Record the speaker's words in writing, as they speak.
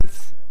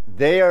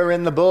They are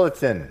in the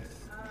bulletin.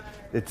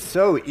 It's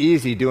so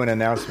easy doing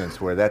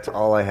announcements where that's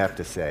all I have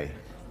to say.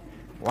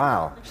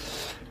 Wow.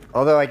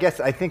 Although I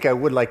think I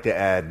would like to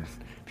add,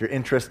 if you're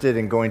interested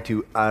in going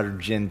to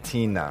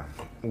Argentina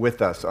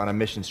with us on a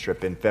mission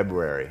trip in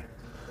February,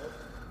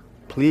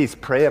 please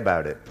pray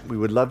about it. We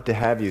would love to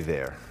have you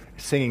there,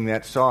 singing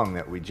that song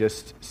that we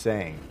just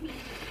sang.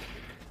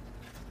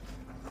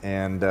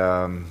 And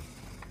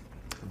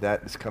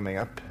that is coming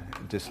up.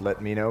 Just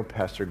let me know,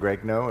 Pastor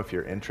Greg know, if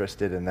you're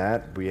interested in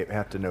that. We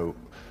have to know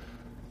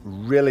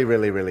really,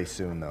 really, really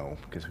soon, though,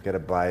 because we've got to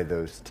buy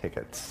those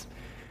tickets,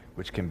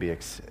 which can be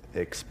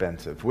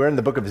expensive. We're in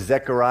the book of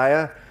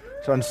Zechariah.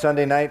 So on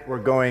Sunday night, we're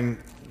going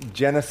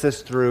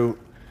Genesis through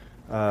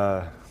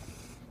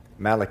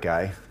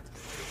Malachi.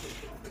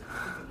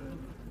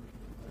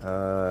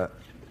 I'm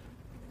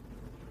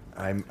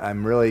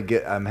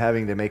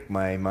having to make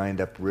my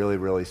mind up really,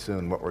 really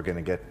soon what we're going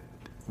to get,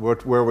 where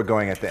we're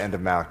going at the end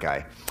of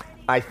Malachi.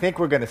 I think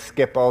we're going to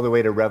skip all the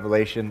way to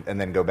Revelation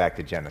and then go back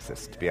to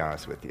Genesis, to be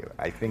honest with you.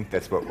 I think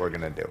that's what we're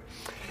going to do.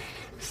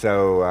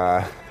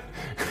 So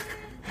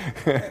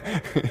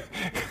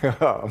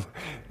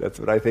that's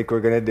what I think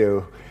we're going to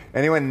do.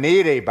 Anyone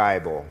need a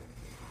Bible?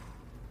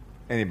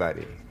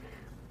 Anybody?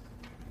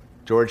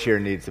 George here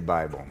needs a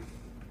Bible.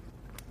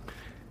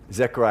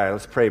 Zechariah,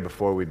 let's pray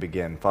before we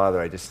begin. Father,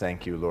 I just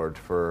thank you, Lord,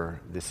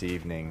 for this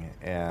evening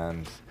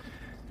and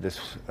this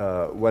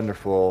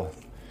wonderful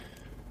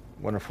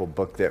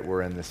book that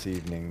we're in this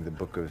evening, the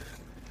book of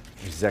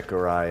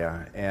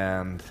Zechariah.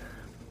 And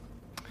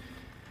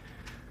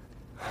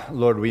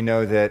Lord, we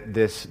know that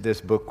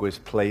this book was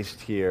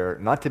placed here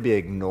not to be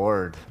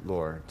ignored,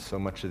 Lord. So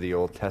much of the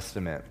Old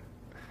Testament,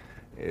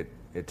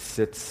 it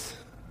sits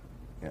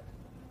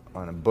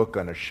on a book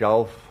on a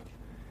shelf,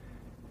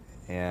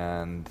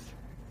 and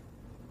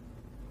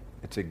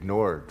it's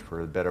ignored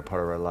for the better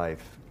part of our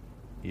life,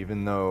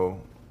 even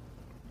though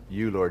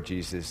you, Lord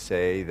Jesus,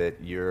 say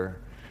that you're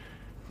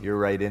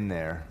right in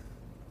there.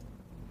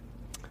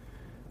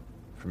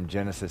 From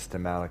Genesis to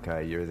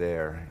Malachi, you're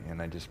there. And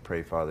I just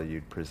pray, Father,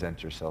 you'd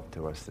present yourself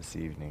to us this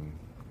evening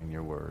in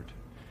your word.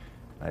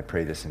 I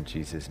pray this in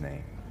Jesus'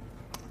 name.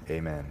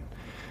 Amen.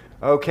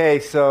 Okay,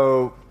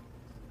 so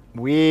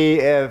we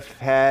have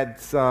had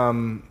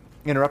some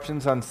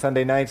interruptions on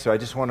Sunday night, so I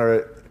just want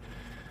to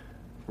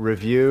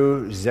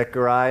review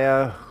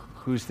Zechariah.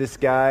 Who's this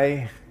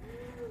guy?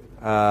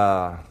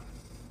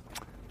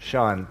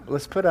 Sean,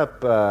 let's put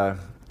up a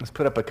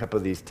couple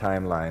of these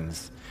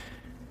timelines.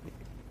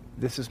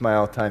 This is my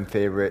all-time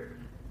favorite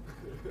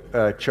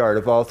chart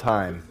of all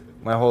time,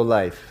 my whole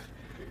life.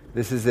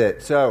 This is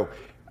it. So,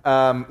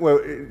 so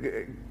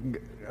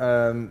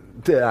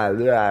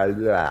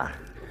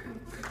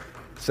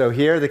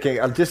here the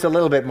king. Just a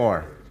little bit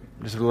more.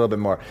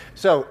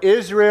 So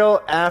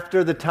Israel,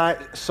 after the time,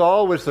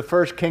 Saul was the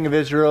first king of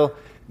Israel.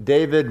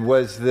 David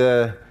was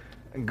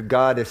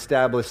God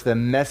established the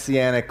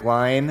messianic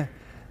line.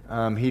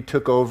 He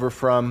took over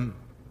from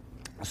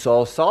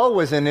Saul. Saul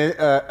was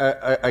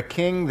a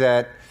king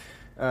that,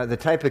 the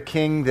type of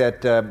king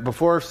that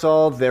before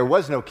Saul, there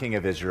was no king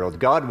of Israel.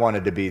 God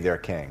wanted to be their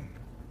king.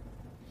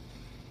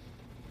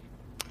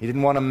 He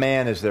didn't want a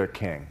man as their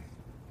king.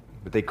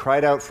 But they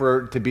cried out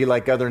to be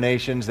like other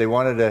nations. They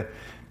wanted to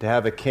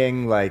have a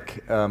king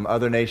like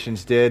other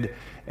nations did.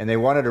 And they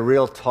wanted a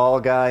real tall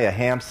guy, a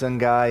handsome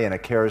guy, and a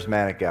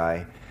charismatic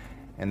guy.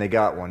 And they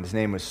got one. His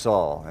name was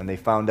Saul. And they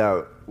found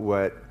out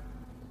what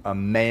a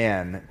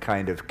man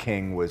kind of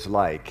king was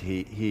like.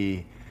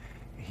 He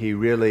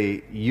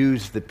really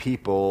used the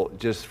people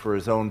just for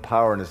his own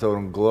power and his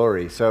own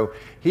glory. So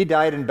he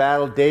died in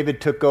battle. David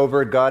took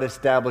over. God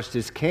established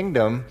his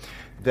kingdom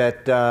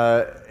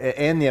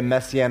and the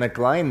messianic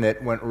line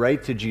that went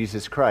right to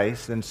Jesus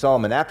Christ. And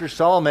Solomon. After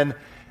Solomon,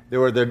 there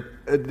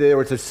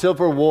was a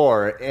civil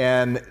war,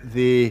 and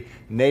the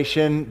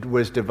nation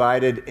was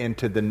divided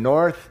into the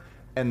north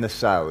and the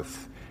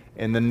south.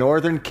 And the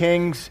northern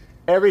kings,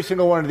 every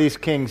single one of these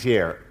kings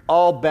here,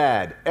 all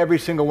bad, every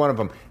single one of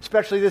them,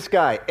 especially this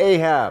guy,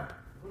 Ahab.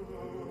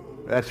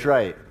 That's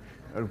right.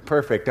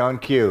 Perfect, on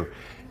cue.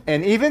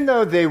 And even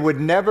though they would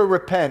never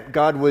repent,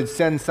 God would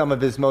send some of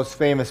his most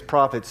famous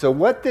prophets. So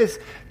what this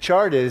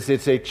chart is,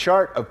 it's a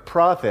chart of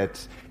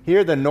prophets.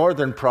 Here the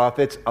northern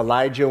prophets,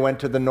 Elijah went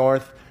to the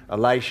north,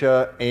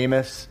 Elisha,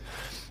 Amos.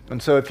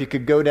 And so if you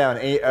could go down,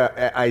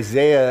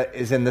 Isaiah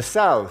is in the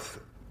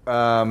south,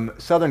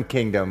 southern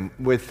kingdom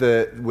with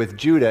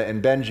Judah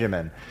and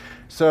Benjamin.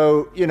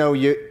 So,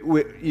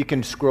 you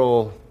can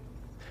scroll.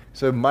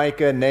 So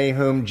Micah,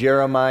 Nahum,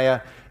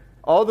 Jeremiah,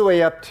 all the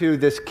way up to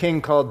this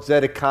king called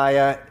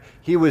Zedekiah.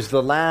 He was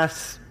the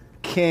last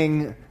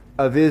king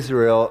of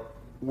Israel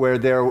where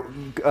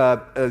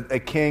a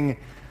king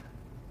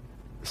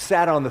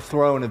sat on the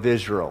throne of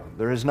Israel.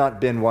 There has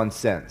not been one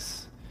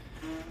since.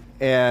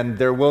 And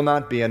there will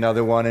not be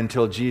another one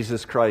until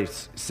Jesus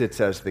Christ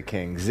sits as the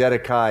king.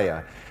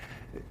 Zedekiah.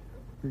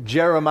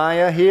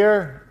 Jeremiah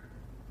here,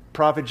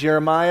 prophet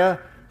Jeremiah,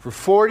 for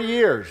 40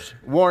 years,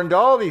 warned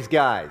all these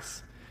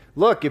guys,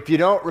 look, if you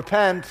don't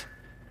repent,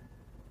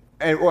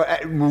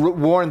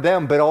 warned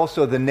them, but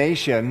also the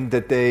nation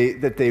that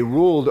they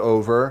ruled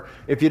over.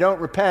 If you don't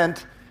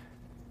repent,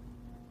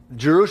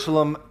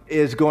 Jerusalem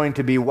is going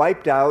to be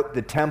wiped out.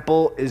 The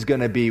temple is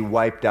going to be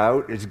wiped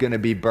out. It's going to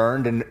be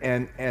burned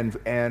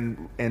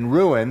and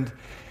ruined.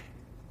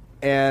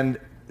 And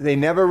they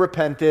never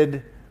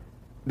repented.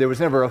 There was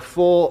never a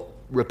full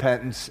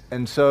repentance.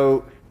 And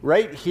so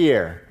right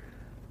here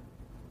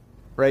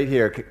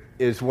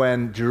is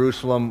when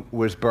Jerusalem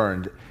was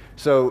burned.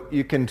 So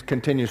you can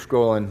continue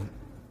scrolling.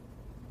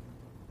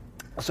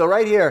 So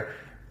right here,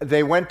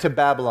 they went to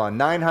Babylon,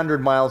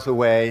 900 miles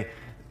away.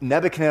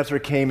 Nebuchadnezzar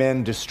came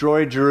in,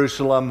 destroyed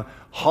Jerusalem,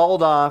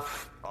 hauled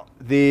off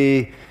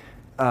the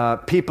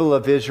people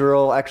of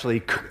Israel.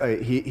 Actually,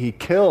 he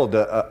killed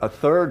a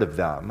third of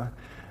them.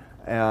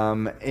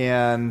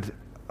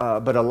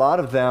 But a lot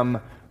of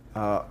them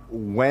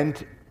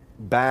went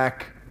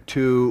back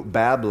to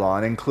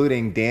Babylon,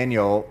 including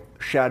Daniel,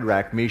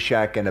 Shadrach,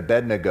 Meshach, and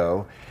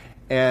Abednego.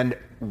 And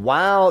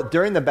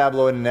during the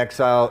Babylonian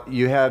exile,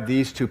 you have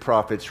these two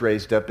prophets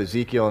raised up,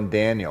 Ezekiel and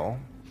Daniel.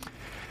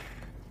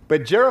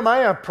 But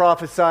Jeremiah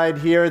prophesied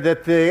here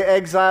that the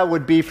exile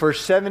would be for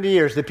 70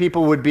 years. The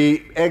people would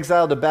be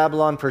exiled to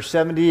Babylon for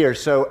 70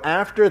 years. So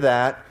after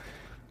that,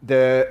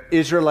 the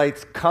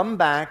Israelites come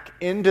back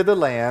into the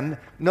land.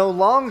 No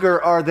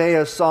longer are they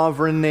a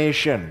sovereign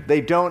nation.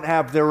 They don't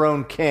have their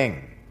own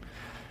king.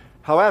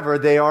 However,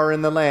 they are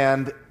in the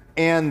land,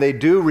 and they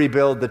do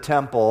rebuild the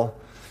temple.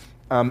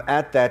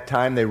 At that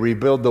time, they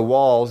rebuild the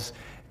walls.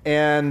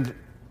 And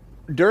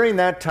during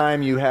that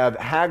time, you have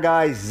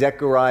Haggai,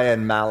 Zechariah,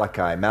 and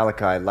Malachi.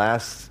 Malachi,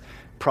 last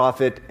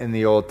prophet in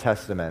the Old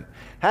Testament.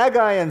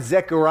 Haggai and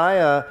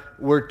Zechariah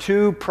were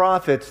two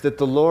prophets that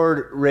the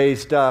Lord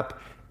raised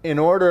up in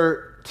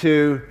order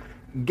to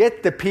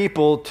get the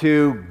people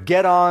to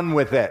get on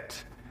with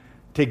it,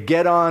 to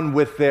get on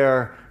with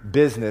their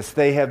business.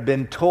 They have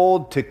been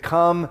told to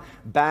come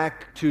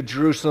back to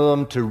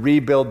Jerusalem to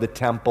rebuild the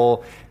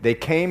temple. They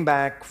came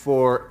back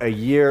for a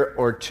year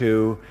or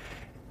two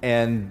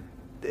and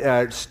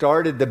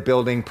started the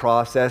building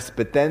process,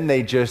 but then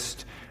they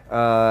just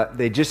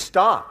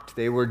stopped.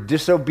 They were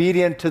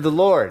disobedient to the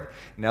Lord.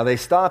 Now they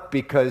stopped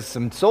because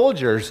some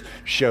soldiers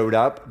showed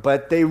up,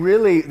 but they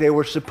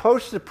were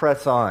supposed to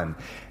press on.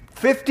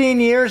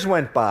 15 years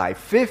went by,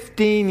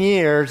 15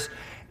 years,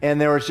 and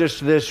there was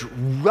just this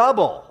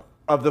rubble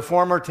of the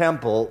former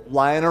temple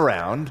lying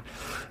around.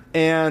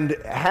 And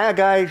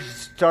Haggai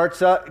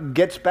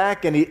gets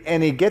back, and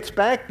he gets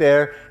back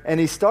there, and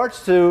he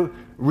starts to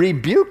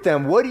rebuke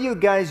them. What are you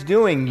guys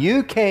doing?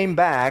 You came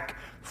back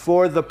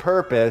for the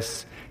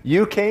purpose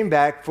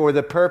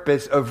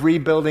of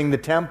rebuilding the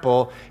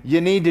temple.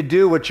 You need to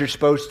do what you're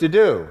supposed to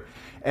do.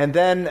 And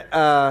then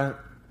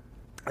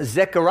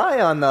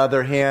Zechariah, on the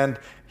other hand,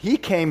 he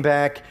came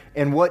back,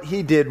 and what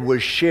he did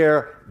was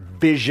share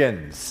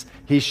visions.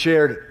 He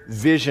shared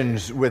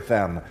visions with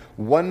them,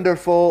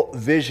 wonderful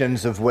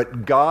visions of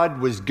what God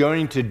was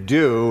going to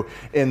do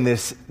in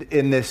this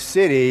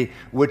city,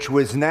 which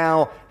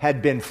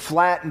had been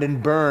flattened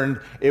and burned.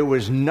 It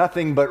was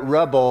nothing but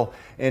rubble.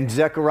 In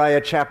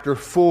Zechariah chapter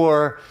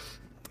 4,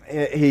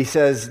 he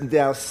says,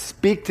 now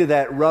speak to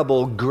that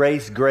rubble,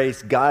 grace,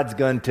 grace. God's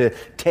going to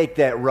take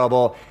that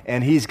rubble,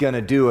 and he's going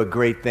to do a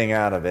great thing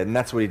out of it. And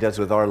that's what he does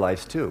with our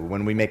lives too,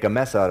 when we make a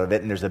mess out of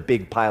it and there's a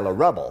big pile of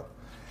rubble.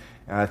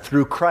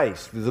 Through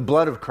Christ, through the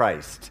blood of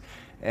Christ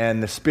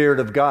and the Spirit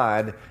of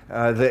God,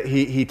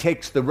 he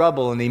takes the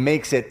rubble and he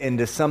makes it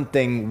into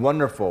something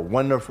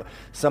wonderful,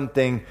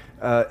 something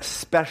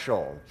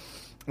special.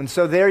 And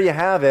so there you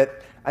have it.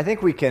 I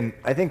think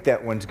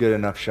that one's good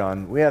enough,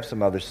 Sean. We have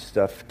some other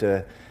stuff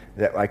that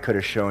I could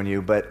have shown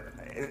you, but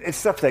it's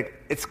stuff that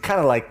it's kind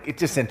of like, it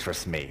just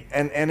interests me,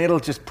 and it'll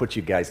just put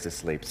you guys to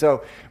sleep.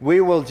 So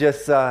we will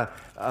just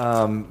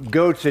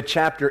go to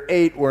chapter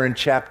 8. We're in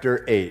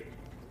chapter 8.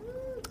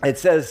 It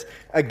says,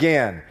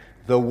 again,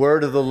 the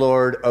word of the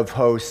Lord of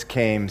hosts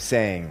came,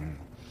 saying.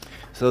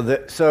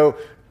 So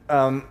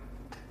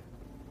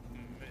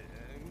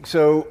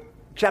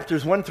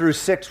chapters 1 through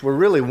 6 were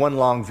really one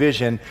long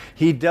vision.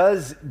 He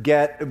does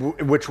get,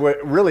 which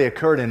really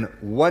occurred in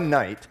one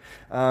night.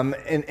 And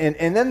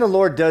then the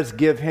Lord does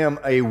give him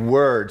a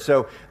word.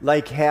 So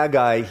like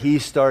Haggai, he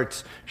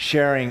starts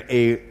sharing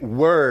a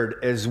word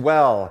as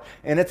well.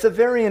 And it's a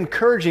very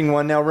encouraging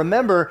one. Now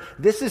remember,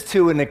 this is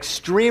to an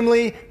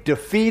extremely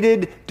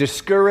defeated,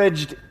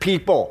 discouraged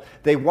people.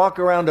 They walk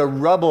around a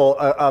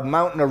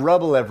mountain of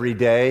rubble every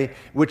day,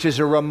 which is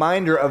a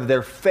reminder of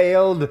their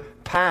failed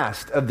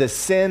past, of the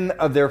sin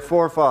of their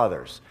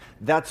forefathers.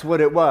 That's what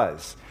it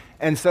was.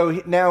 And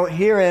so now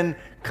herein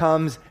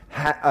comes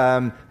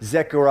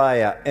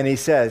Zechariah, and he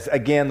says,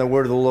 again, the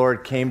word of the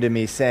Lord came to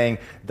me, saying,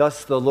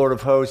 thus the Lord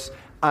of hosts,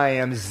 I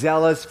am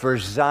zealous for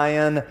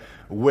Zion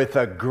with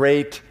a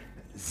great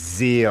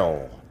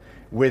zeal.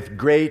 With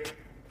great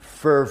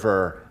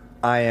fervor,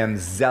 I am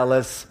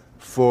zealous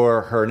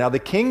for her. Now, the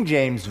King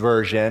James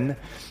Version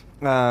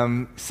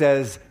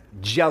says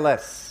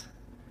jealous.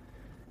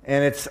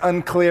 And it's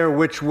unclear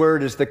which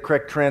word is the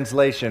correct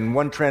translation.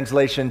 One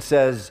translation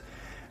says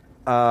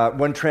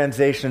One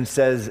translation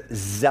says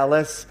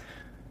zealous.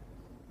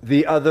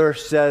 The other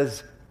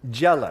says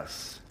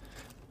jealous.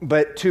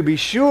 But to be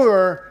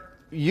sure,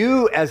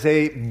 you as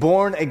a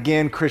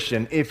born-again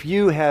Christian, if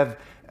you have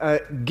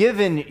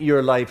given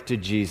your life to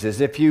Jesus,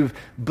 if you've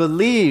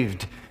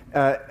believed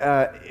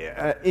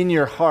in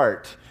your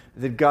heart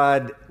that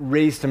God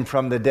raised him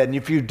from the dead, and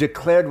if you've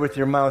declared with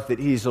your mouth that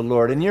he's the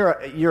Lord, and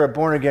you're a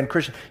born-again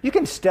Christian, you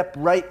can step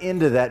right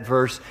into that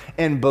verse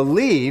and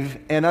believe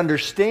and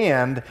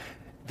understand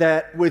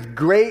that with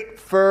great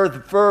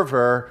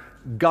fervor,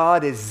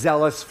 God is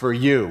zealous for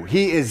you.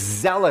 He is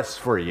zealous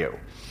for you.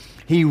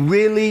 He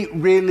really,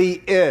 really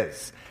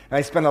is. And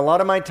I spend a lot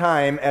of my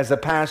time as a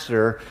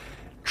pastor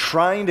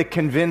trying to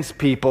convince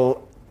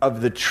people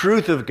of the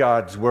truth of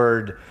God's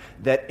word,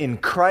 that in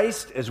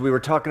Christ, as we were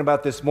talking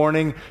about this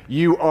morning,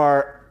 you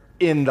are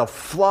in the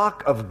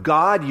flock of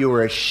God. You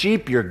are a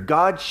sheep. You're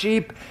God's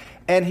sheep.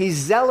 And he's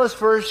zealous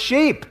for his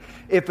sheep.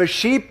 If a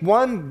sheep,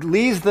 one,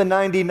 leaves the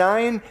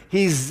 99,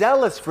 he's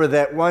zealous for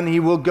that one. He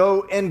will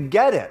go and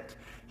get it.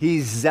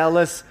 He's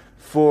zealous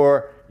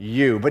for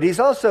you. But he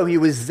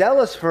was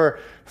zealous for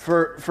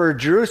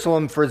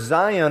Jerusalem, for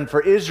Zion,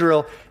 for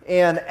Israel.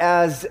 And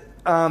as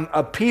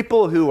a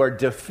people who are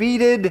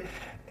defeated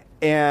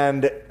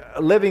and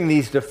living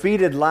these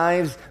defeated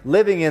lives,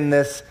 living in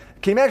this,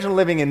 can you imagine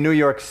living in New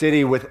York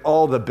City with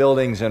all the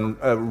buildings and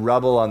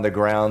rubble on the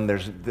ground?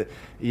 There's,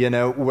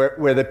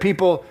 where the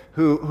people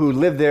who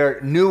lived there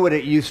knew what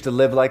it used to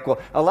live like. Well,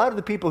 a lot of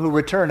the people who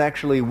returned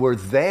actually were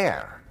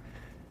there.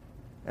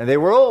 And they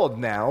were old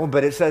now,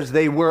 but it says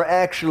they were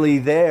actually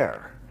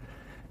there.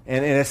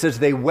 And it says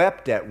they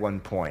wept at one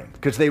point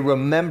because they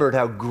remembered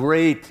how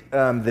great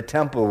the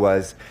temple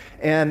was.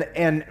 And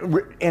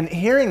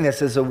hearing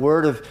this as a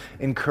word of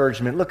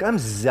encouragement, look, I'm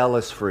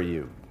zealous for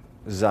you,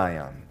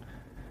 Zion.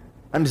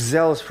 I'm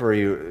zealous for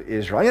you,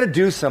 Israel. I'm going to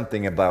do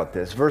something about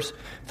this. Verse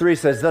 3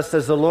 says, "Thus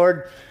says the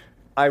Lord,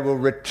 I will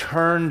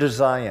return to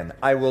Zion.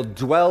 I will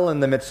dwell in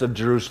the midst of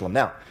Jerusalem."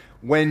 Now,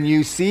 when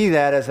you see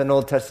that as an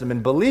Old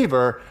Testament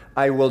believer,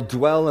 I will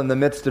dwell in the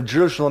midst of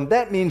Jerusalem,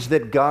 that means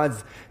that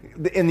God's,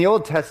 in the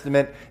Old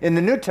Testament, in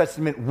the New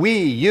Testament,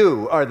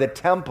 you are the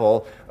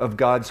temple of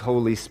God's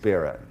Holy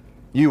Spirit.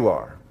 You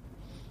are.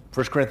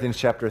 1 Corinthians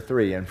chapter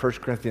 3 and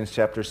 1 Corinthians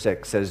chapter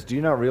 6 says, "Do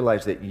you not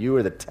realize that you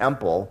are the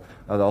temple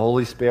of the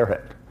Holy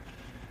Spirit?"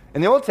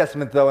 In the Old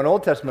Testament, though, an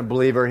Old Testament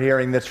believer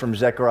hearing this from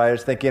Zechariah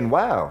is thinking,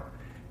 wow,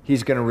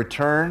 he's going to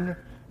return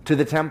to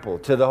the temple,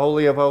 to the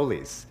Holy of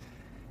Holies.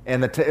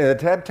 And the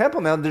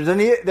temple now,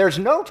 there's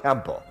no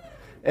temple.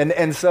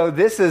 And so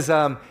this is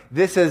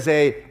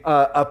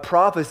a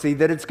prophecy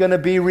that it's going to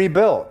be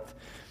rebuilt.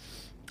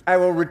 "I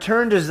will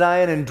return to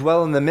Zion and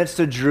dwell in the midst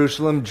of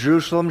Jerusalem.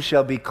 Jerusalem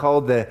shall be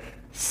called the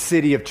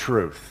city of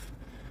truth."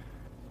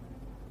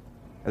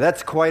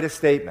 That's quite a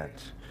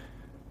statement.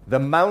 The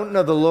mountain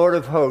of the Lord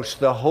of hosts,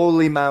 the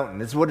holy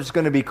mountain, is what it's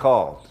going to be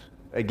called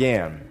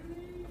again.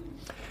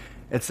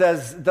 It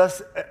says,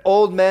 "Thus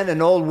old men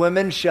and old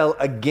women shall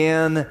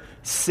again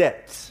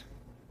sit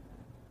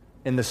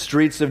in the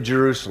streets of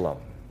Jerusalem,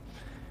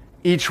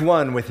 each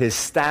one with his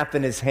staff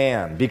in his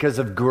hand because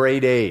of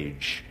great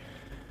age."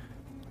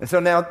 And so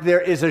now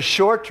there is a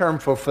short-term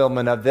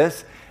fulfillment of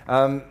this.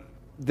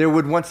 There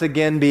would once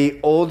again be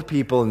old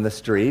people in the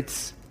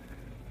streets.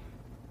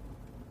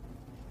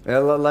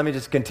 Let me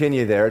just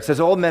continue there. It says,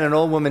 "Old men and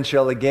old women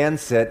shall again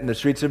sit in the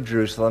streets of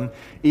Jerusalem,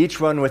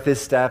 each one with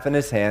his staff in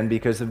his hand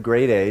because of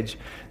great age.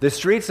 The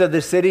streets of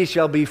the city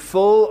shall be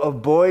full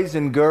of boys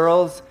and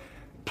girls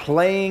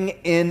playing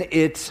in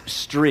its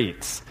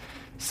streets."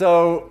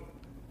 So,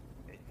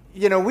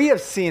 we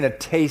have seen a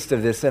taste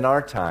of this in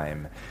our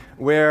time,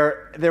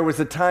 where there was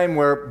a time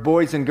where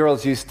boys and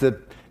girls used to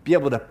be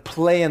able to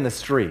play in the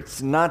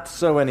streets. Not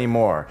so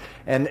anymore.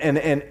 And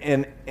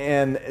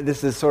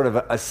this is sort of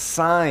a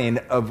sign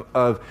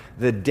of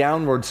the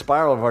downward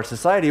spiral of our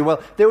society.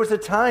 Well, there was a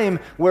time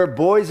where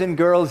boys and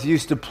girls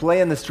used to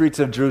play in the streets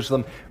of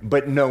Jerusalem,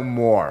 but no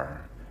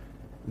more.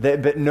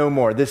 But no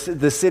more.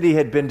 The city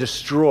had been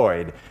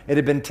destroyed. It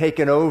had been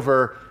taken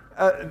over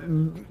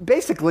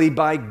basically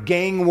by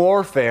gang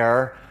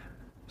warfare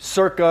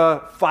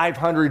circa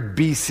 500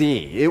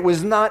 BC. It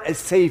was not a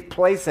safe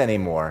place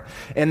anymore.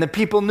 And the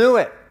people knew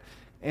it.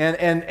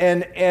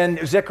 And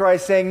Zechariah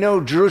is saying,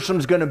 no,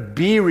 Jerusalem's going to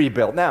be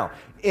rebuilt. Now,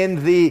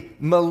 in the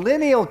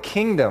millennial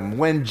kingdom,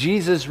 when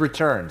Jesus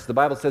returns, the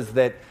Bible says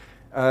that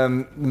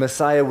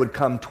Messiah would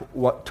come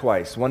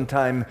twice. One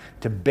time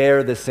to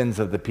bear the sins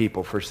of the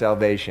people for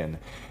salvation.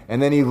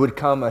 And then he's going to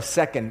come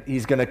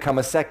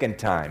a second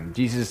time.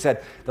 Jesus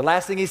said, the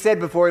last thing he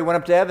said before he went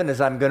up to heaven is,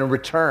 "I'm going to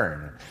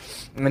return."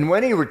 And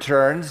when he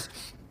returns,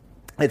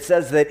 it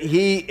says that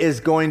he is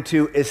going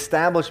to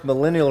establish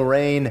millennial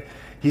reign.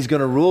 He's going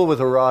to rule with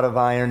a rod of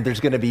iron.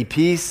 There's going to be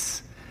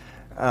peace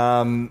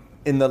in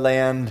the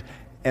land.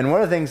 And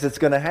one of the things that's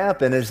going to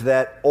happen is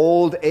that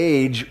old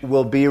age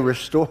will be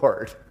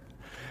restored.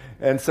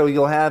 And so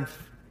you'll have,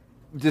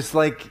 just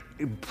like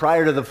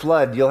prior to the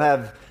flood, you'll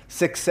have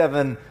 6,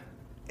 7,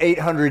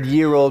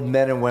 800-year-old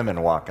men and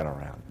women walking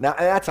around. Now,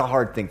 that's a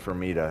hard thing for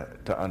me to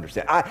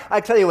understand.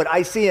 I tell you what,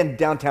 I see in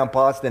downtown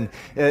Boston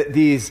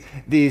these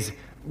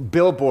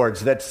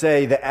billboards that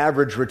say the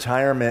average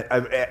retirement,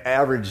 like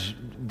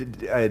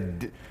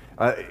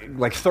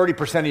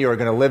 30% of you are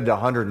going to live to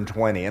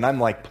 120. And I'm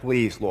like,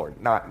 please,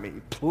 Lord, not me.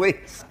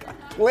 Please, God.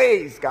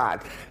 Please,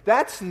 God.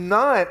 That's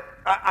not,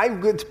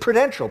 it's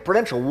prudential.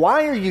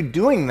 Why are you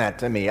doing that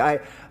to me? I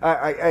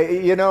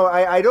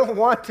don't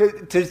want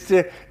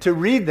to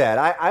read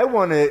that. I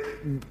want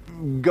to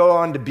go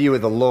on to be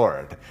with the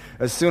Lord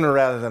sooner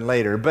rather than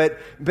later. But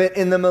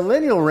in the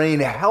millennial reign,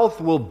 health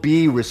will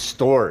be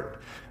restored.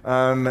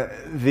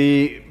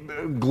 The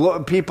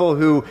people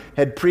who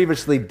had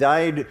previously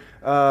died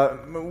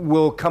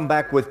will come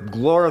back with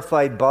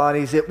glorified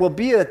bodies. It will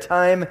be a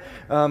time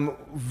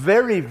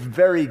very,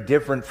 very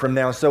different from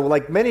now. So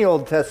like many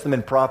Old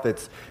Testament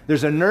prophets,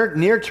 there's a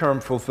near-term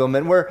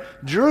fulfillment where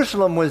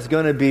Jerusalem was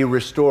going to be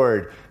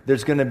restored.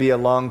 There's going to be a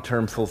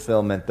long-term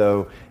fulfillment,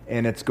 though,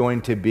 and it's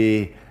going to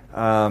be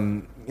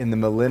in the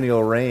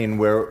millennial reign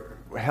where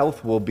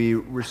health will be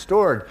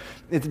restored.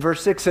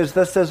 Verse 6 says,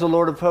 "Thus says the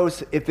Lord of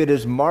hosts, if it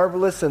is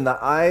marvelous in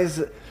the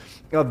eyes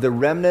of the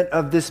remnant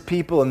of this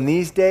people in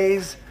these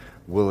days,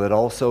 will it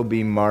also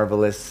be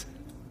marvelous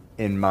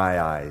in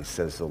my eyes,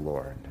 says the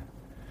Lord.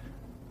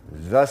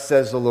 Thus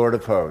says the Lord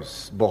of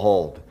hosts,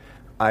 behold,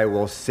 I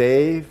will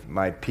save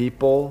my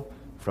people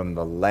from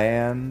the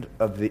land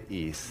of the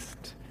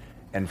east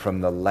and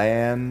from the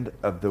land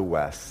of the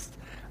west.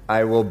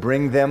 I will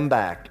bring them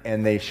back,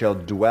 and they shall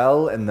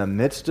dwell in the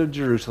midst of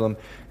Jerusalem.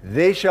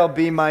 They shall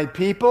be my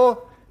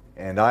people,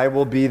 and I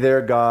will be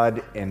their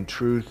God in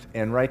truth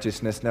and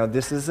righteousness." Now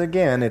this is,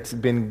 again, it's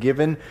been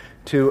given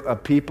to a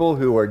people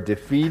who are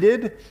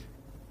defeated,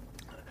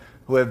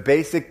 who have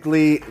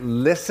basically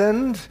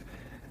listened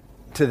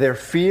to their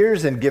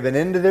fears and given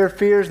in to their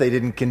fears. They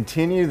didn't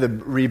continue the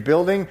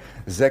rebuilding.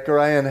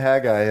 Zechariah and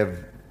Haggai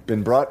have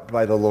been brought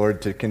by the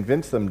Lord to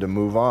convince them to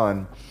move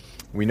on.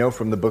 We know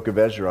from the book of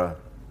Ezra,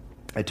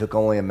 it took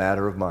only a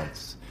matter of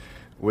months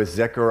with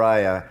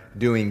Zechariah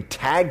doing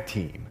tag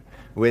team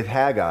with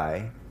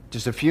Haggai,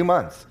 just a few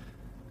months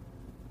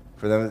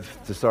for them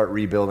to start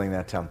rebuilding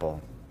that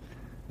temple.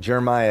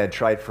 Jeremiah had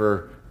tried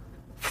for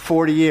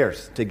 40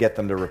 years to get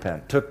them to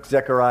repent. Took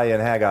Zechariah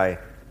and Haggai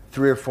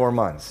 3 or 4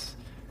 months.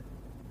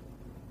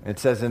 It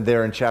says in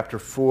there in chapter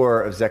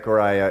 4 of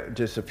Zechariah,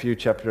 just a few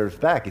chapters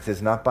back, he says,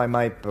 not by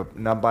my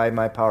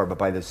power, but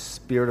by the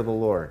Spirit of the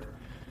Lord,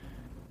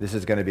 this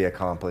is going to be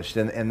accomplished.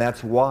 And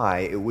that's why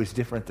it was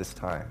different this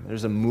time.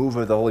 There's a move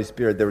of the Holy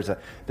Spirit.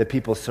 The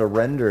people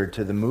surrendered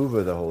to the move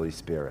of the Holy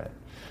Spirit.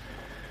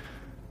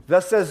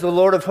 Thus says the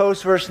Lord of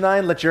hosts, verse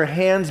 9, let your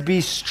hands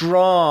be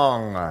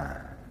strong.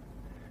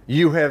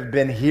 You have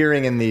been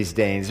hearing in these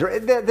days.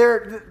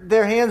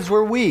 Their hands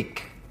were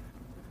weak.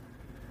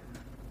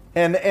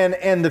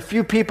 And the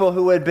few people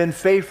who had been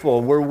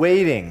faithful were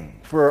waiting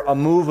for a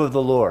move of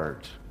the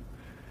Lord.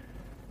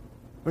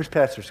 Where's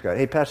Pastor Scott?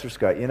 Hey, Pastor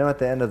Scott, you know, at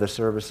the end of the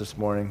service this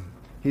morning,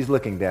 he's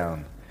looking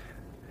down.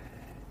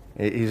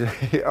 Now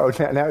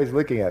he's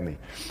looking at me.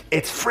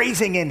 It's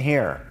freezing in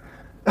here.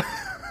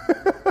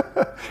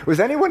 Was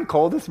anyone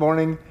cold this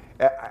morning?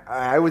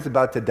 I was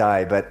about to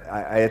die, but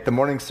at the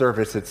morning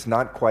service, it's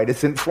not quite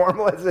as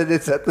informal as it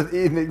is at the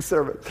evening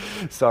service.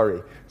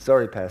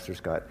 Sorry, Pastor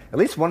Scott. At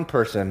least one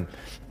person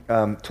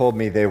told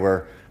me they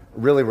were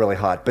really, really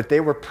hot, but they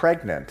were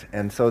pregnant,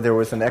 and so there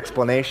was an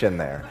explanation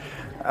there.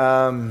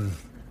 Where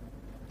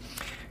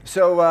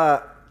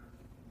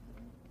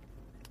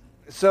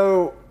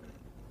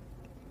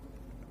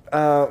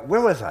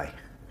was I?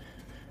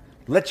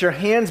 Let your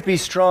hands be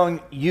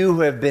strong, you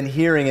who have been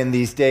hearing in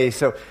these days.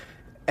 So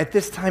at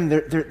this time,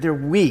 they're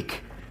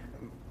weak.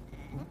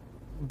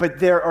 But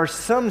there are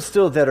some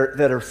still that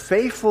are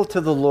faithful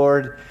to the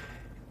Lord,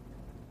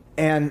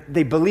 and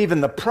they believe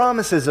in the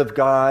promises of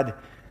God.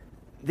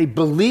 They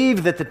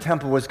believed that the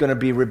temple was going to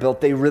be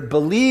rebuilt. They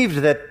believed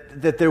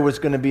that there was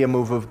going to be a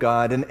move of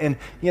God. And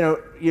you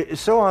know,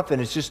 so often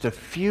it's just a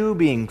few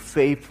being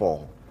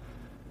faithful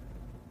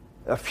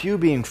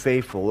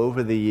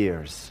over the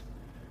years,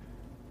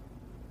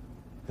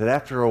 that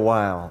after a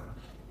while,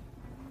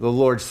 the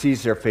Lord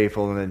sees their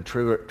faithfulness and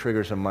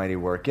triggers a mighty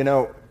work. You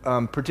know,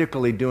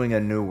 particularly doing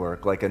a new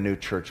work, like a new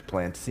church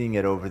plant, seeing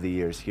it over the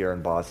years here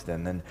in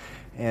Boston.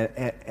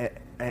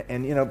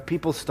 And you know,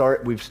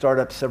 we've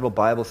started up several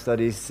Bible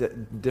studies,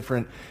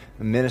 different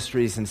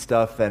ministries and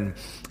stuff. And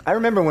I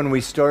remember when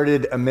we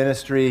started a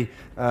ministry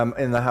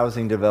in the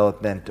housing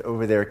development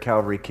over there at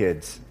Calvary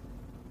Kids.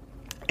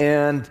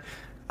 And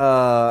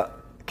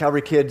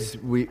Calvary Kids,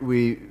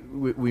 we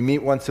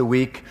meet once a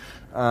week,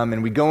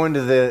 and we go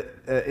into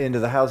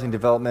the housing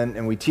development,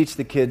 and we teach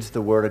the kids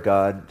the Word of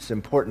God. It's an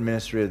important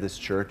ministry of this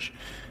church.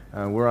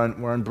 We're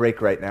on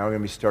break right now. We're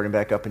going to be starting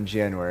back up in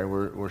January.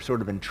 We're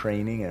sort of in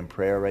training and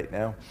prayer right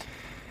now.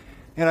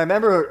 And I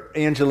remember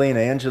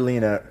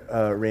Angelina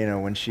Reno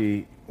when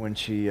she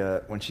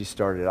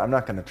started. I'm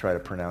not going to try to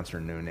pronounce her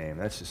new name.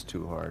 That's just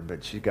too hard.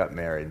 But she got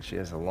married, and she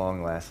has a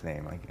long last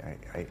name.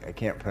 I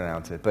can't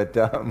pronounce it. But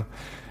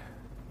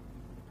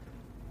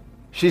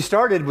She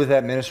started with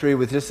that ministry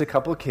with just a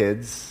couple of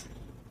kids,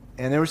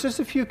 and there was just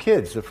a few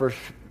kids the first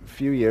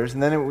few years,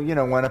 and then it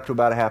went up to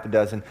about a half a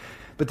dozen.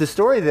 But the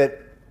story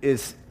that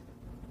is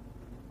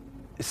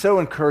so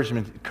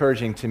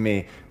encouraging to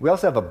me, we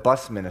also have a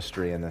bus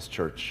ministry in this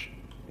church.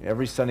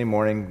 Every Sunday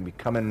morning we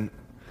come in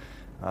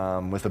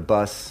with a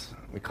bus.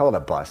 We call it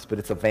a bus, but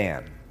it's a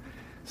van.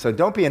 So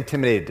don't be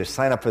intimidated to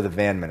sign up for the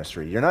van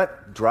ministry. You're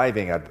not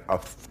driving a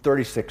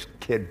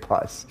 36-kid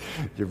bus.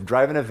 You're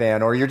driving a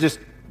van, or you're just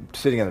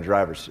sitting in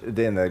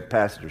the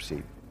passenger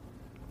seat.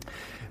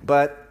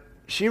 But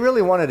she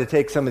really wanted to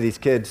take some of these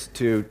kids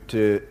to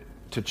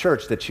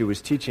church that she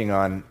was teaching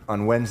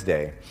on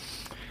Wednesday.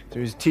 So she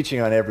was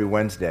teaching on every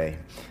Wednesday.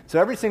 So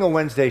every single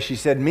Wednesday she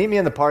said, meet me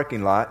in the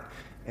parking lot,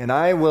 and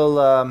I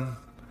will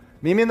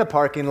meet me in the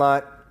parking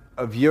lot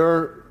of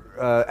your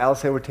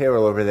Alice Hayward Taylor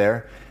over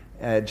there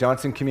at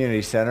Johnson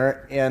Community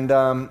Center, and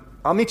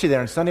I'll meet you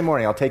there on Sunday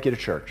morning. I'll take you to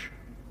church.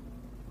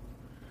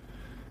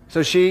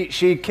 So she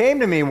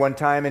came to me one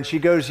time, and she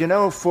goes,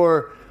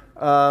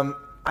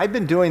 I've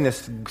been doing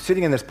this,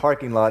 sitting in this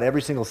parking lot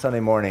every single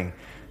Sunday morning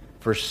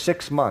for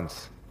 6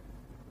 months,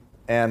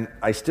 and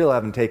I still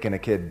haven't taken a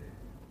kid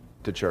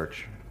to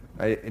church.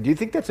 Do you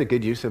think that's a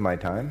good use of my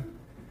time?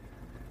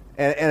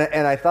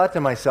 And I thought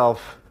to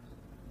myself,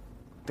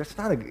 that's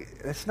not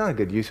a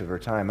good use of her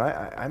time.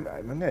 I'm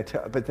going to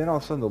tell, but then all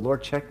of a sudden the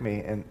Lord checked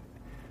me, and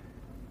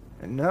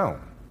no,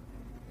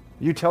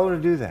 you tell her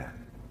to do that.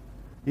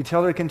 You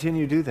tell her to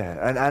continue to do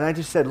that. And I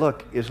just said,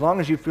 look, as long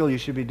as you feel you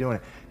should be doing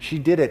it. She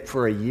did it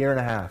for a year and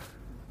a half.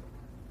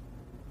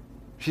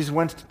 She just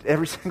went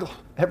every single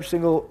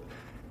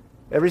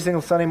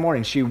Sunday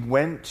morning. She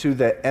went to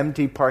the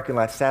empty parking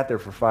lot, sat there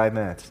for 5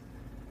 minutes.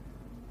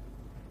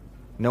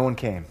 No one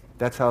came.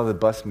 That's how the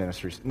bus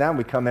ministries. Now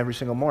we come every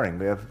single morning.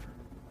 We have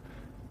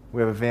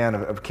a van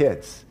of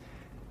kids.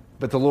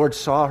 But the Lord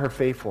saw her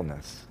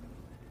faithfulness.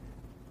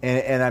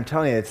 And I'm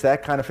telling you, it's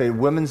that kind of faith.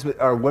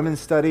 Our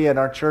women's study in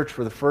our church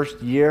for the first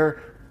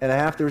year and a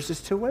half, there was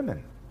just 2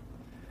 women.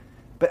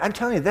 But I'm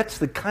telling you, that's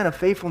the kind of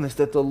faithfulness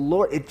that the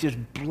Lord, it just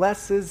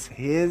blesses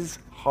his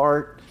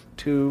heart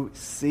to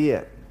see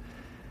it.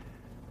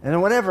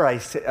 And whenever I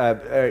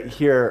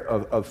hear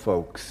of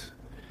folks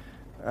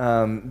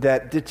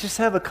that just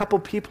have a couple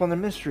people in the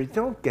ministry,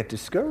 don't get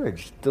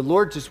discouraged. The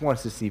Lord just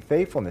wants to see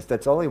faithfulness.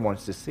 That's all he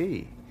wants to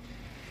see.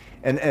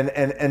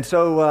 And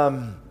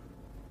so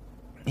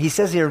he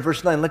says here in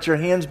verse 9, let your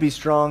hands be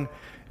strong.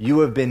 You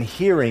have been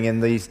hearing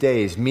in these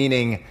days,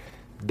 meaning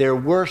there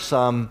were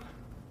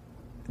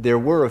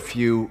a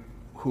few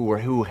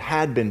who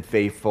had been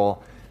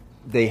faithful.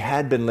 They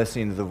had been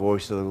listening to the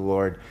voice of the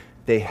Lord.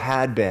 They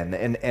had been,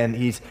 and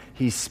he's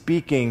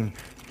speaking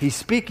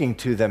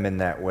to them in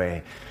that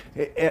way.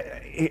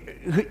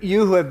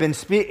 You who have been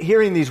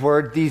hearing these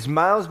words, these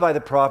mouths by the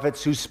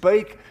prophets who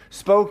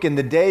spoke in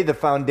the day the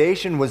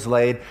foundation was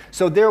laid.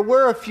 So there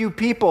were a few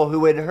people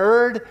who had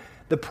heard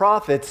the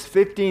prophets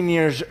 15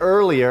 years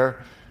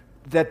earlier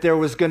that there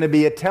was going to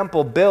be a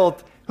temple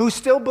built, who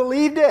still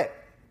believed it.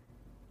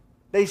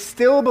 They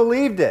still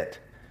believed it.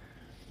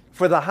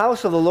 For the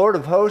house of the Lord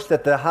of hosts,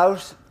 that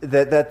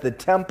the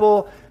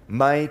temple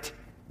might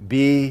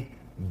be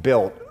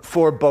built.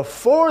 For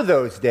before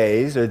those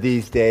days, or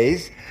these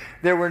days,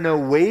 there were no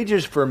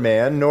wages for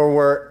man,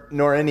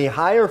 nor any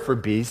hire for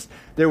beasts.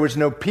 There was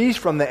no peace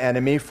from the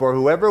enemy for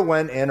whoever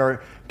went in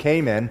or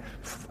came in.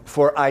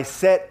 For I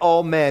set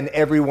all men,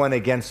 everyone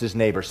against his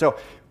neighbor. So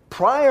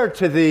prior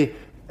to the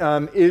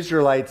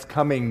Israelites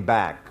coming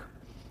back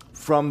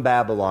from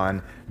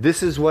Babylon,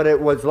 this is what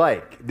it was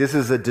like. This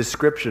is a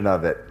description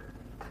of it.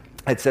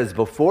 It says,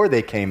 before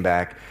they came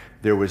back,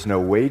 there was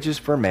no wages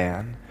for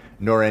man,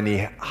 nor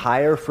any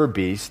hire for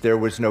beasts. There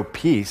was no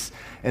peace.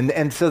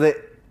 And so that,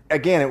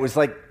 again, it was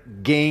like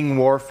gang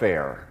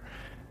warfare.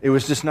 It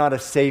was just not a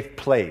safe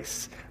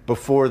place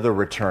before the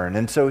return.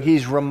 And so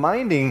he's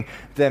reminding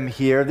them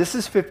here, this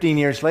is 15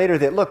 years later,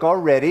 that look,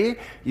 already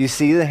you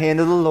see the hand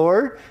of the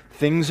Lord.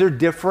 Things are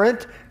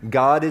different.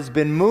 God has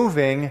been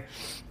moving.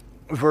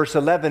 Verse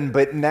 11,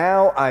 but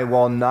now I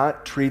will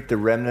not treat the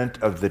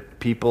remnant of the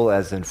people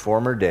as in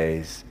former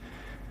days,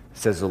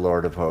 says the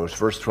Lord of hosts.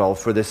 Verse 12,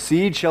 for the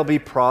seed shall be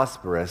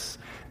prosperous,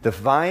 the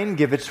vine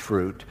give its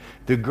fruit,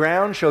 the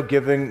ground shall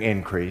give an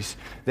increase,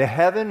 the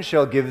heaven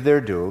shall give their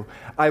due.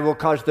 I will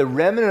cause the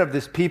remnant of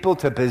this people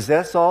to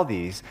possess all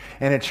these,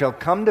 and it shall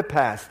come to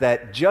pass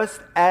that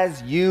just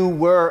as you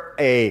were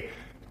a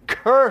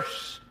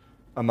curse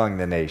among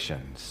the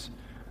nations,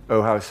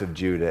 O house of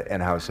Judah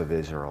and house of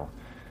Israel,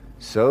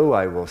 so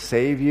I will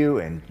save you,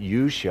 and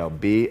you shall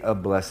be a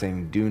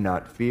blessing. Do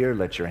not fear.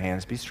 Let your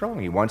hands be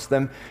strong. He wants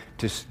them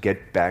to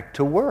get back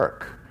to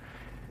work.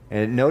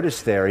 And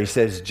notice there, he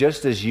says,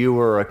 just as you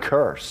were a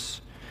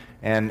curse.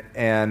 And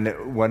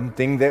one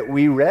thing that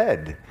we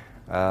read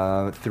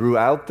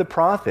throughout the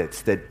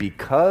prophets, that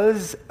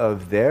because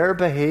of their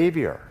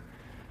behavior,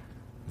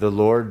 the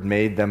Lord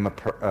made them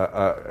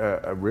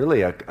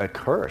really a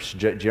curse.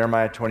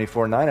 Jeremiah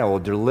 24:9, I will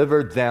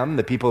deliver them,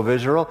 the people of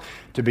Israel,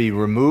 to be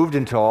removed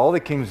into all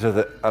the kings of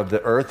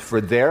the earth for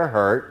their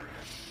hurt,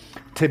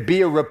 to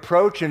be a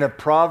reproach and a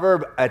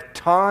proverb, a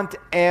taunt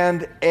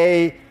and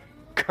a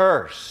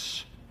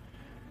curse.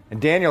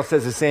 And Daniel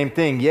says the same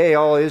thing. Yea,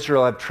 all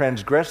Israel have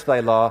transgressed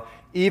thy law,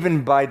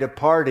 even by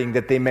departing,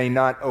 that they may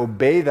not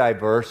obey thy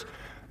voice.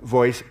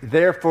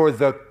 Therefore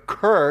the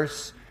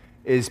curse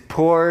is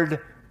poured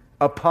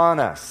upon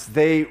us.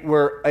 They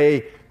were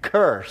a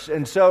curse.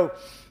 And so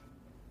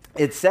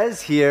it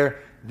says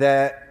here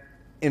that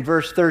in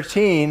verse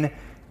 13,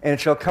 and it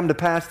shall come to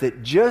pass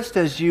that just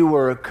as you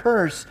were a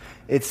curse,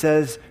 it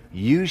says,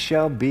 you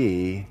shall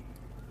be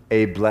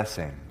a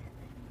blessing.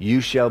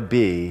 You shall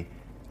be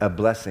a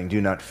blessing.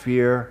 Do not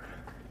fear.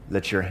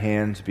 Let your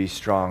hands be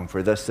strong.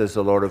 For thus says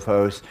the Lord of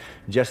hosts,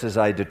 just as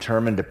I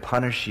determined to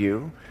punish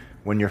you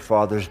when your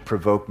fathers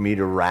provoked me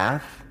to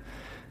wrath,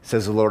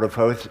 says the Lord of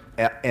hosts,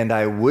 and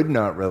I would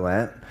not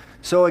relent.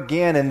 So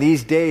again, in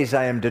these days,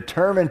 I am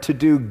determined to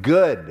do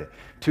good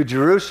to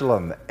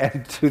Jerusalem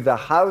and to the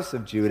house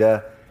of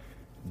Judah.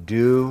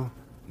 Do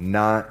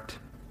not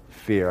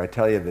fear. I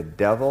tell you, the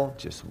devil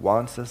just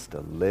wants us to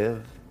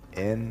live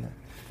in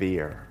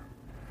fear.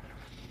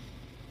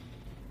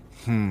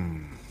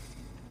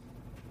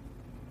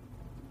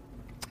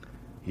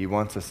 He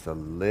wants us to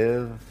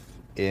live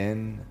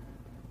in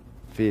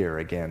fear.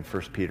 Again,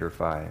 1 Peter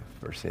 5,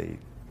 verse 8.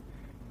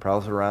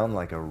 Prowls around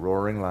like a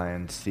roaring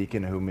lion,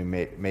 seeking whom he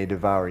may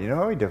devour. You know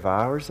how he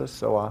devours us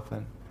so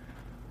often?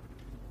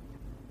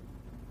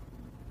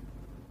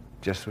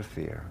 Just with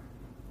fear.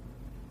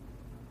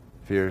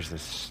 Fear is the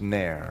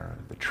snare,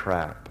 the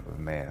trap of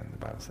man, the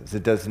Bible says.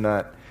 It does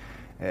not...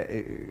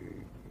 the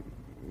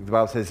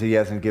Bible says he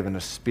hasn't given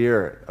a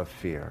spirit of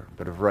fear,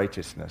 but of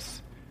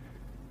righteousness.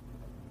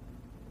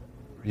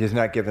 He has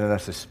not given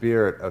us a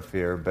spirit of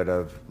fear, but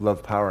of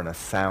love, power, and a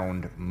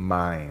sound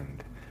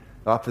mind.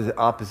 The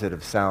opposite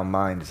of sound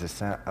mind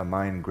is a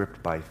mind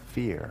gripped by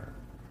fear.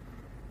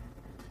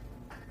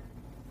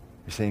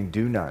 He's saying,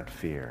 do not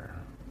fear.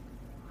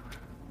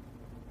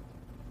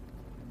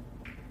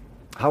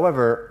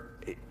 However,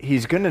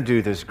 he's going to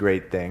do this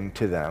great thing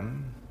to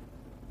them.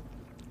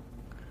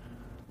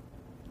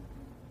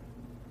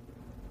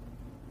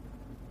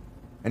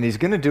 And he's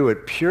going to do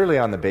it purely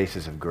on the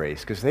basis of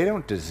grace, because they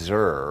don't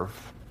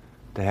deserve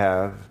to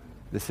have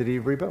the city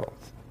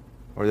rebuilt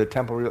or the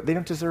temple rebuilt. They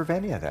don't deserve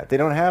any of that. They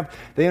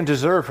don't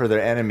deserve for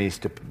their enemies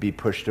to be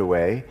pushed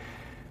away.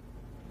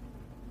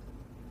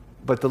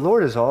 But the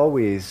Lord is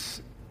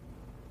always,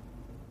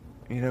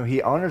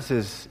 he honors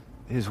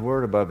his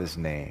word above his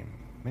name.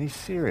 And he's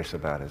serious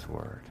about his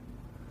word.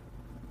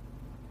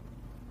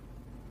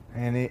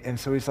 And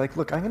so he's like,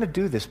 look, I'm going to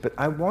do this, but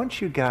I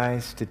want you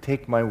guys to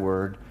take my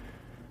word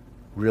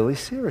really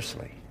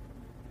seriously.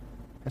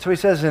 And so he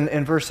says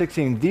in verse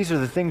 16, these are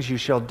the things you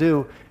shall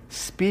do.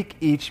 Speak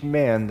each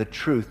man the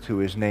truth to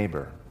his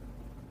neighbor.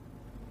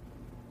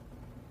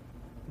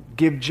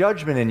 Give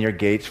judgment in your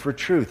gates for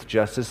truth,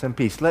 justice, and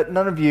peace. Let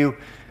none of you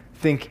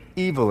think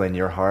evil in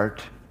your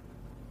heart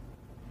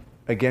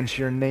against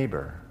your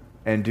neighbor,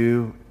 and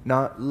do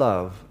not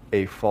love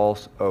a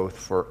false oath.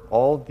 For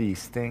all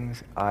these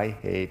things I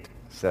hate,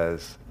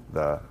 says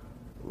the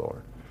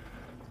Lord.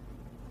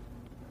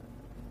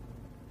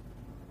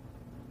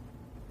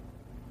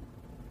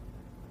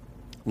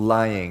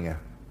 Lying.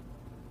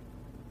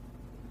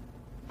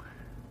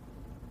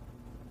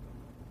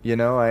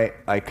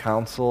 I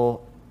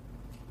counsel,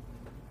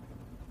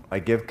 I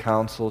give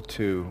counsel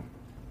to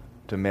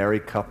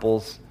married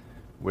couples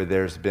where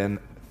there's been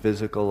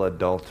physical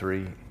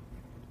adultery.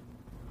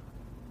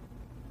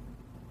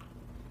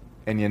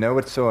 And you know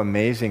what's so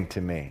amazing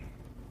to me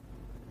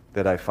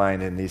that I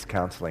find in these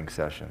counseling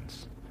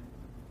sessions?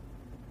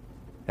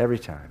 Every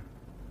time.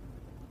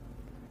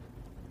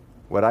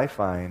 What I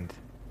find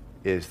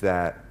is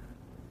that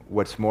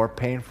what's more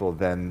painful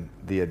than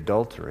the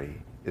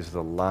adultery is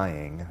the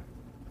lying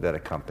that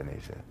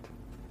accompanies it.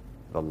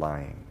 The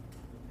lying.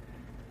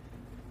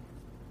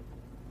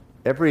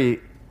 Every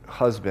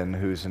husband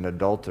who's an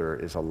adulterer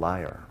is a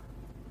liar.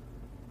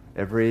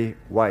 Every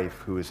wife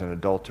who is an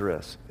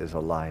adulteress is a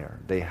liar.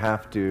 They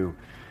have to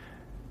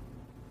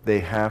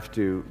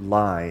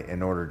lie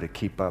in order to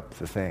keep up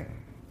the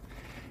thing.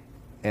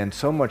 And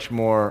so much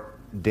more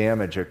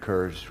damage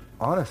occurs,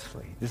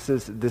 honestly. This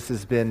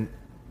has been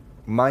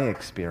my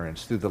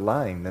experience through the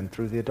lying than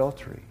through the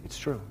adultery. It's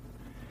true.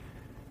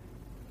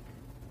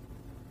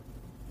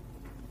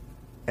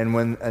 And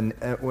when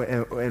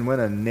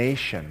a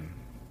nation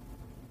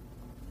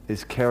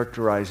is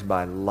characterized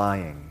by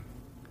lying,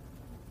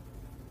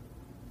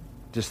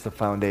 just the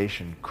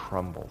foundation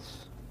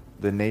crumbles.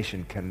 The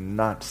nation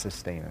cannot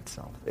sustain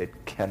itself.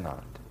 It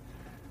cannot.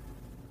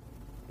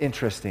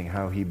 Interesting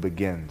how he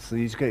begins. So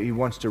he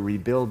wants to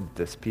rebuild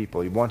this people.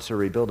 He wants to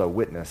rebuild a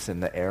witness in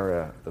the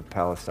area of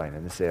Palestine,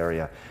 in this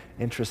area.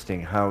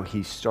 Interesting how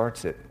he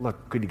starts it.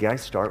 Look, could you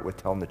guys start with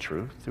telling the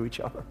truth to each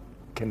other?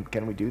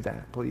 Can we do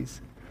that, please?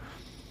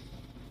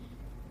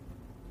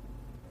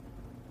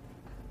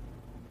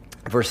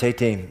 Verse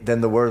 18, then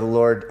the word of the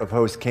Lord of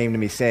hosts came to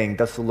me, saying,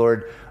 thus the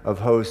Lord of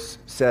hosts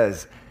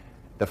says,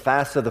 the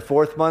fast of the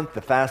 4th month,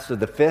 the fast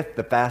of the 5th,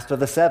 the fast of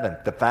the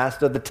 7th, the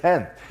fast of the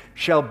 10th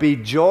shall be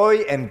joy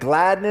and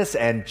gladness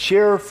and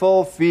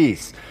cheerful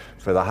feasts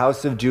for the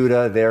house of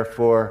Judah,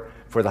 therefore,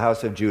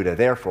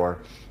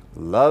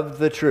 love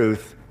the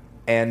truth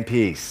and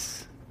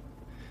peace.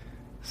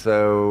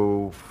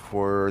 So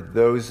for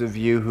those of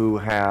you who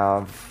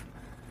have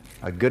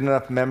a good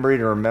enough memory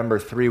to remember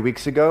 3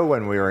 weeks ago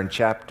when we were in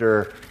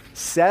chapter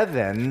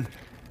 7,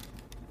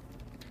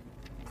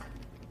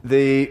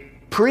 the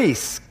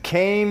priests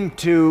came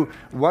to,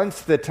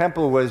 once the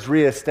temple was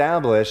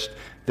reestablished,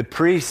 the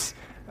priests,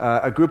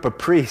 a group of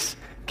priests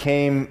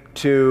came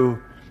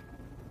to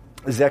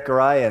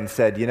Zechariah and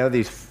said, you know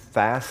these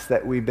fasts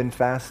that we've been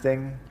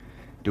fasting?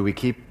 Do we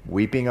keep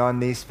weeping on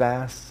these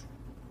fasts?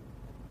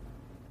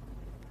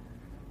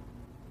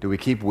 Do we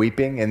keep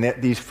weeping? And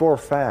these 4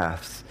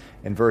 fasts,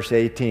 in verse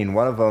 18,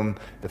 one of them,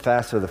 the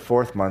fast of the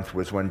 4th month,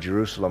 was when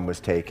Jerusalem was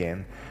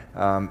taken.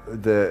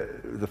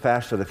 The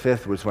fast of the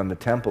 5th was when the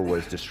temple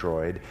was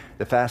destroyed.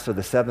 The fast of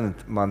the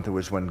 7th month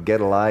was when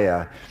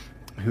Gedaliah,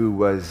 who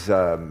was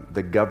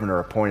the governor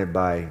appointed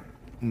by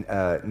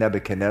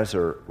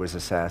Nebuchadnezzar, was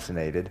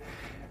assassinated.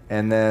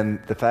 And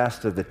then the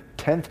fast of the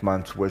 10th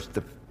month was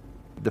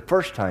the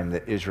first time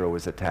that Israel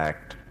was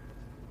attacked.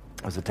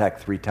 It was attacked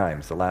 3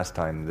 times. The last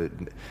time the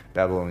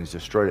Babylonians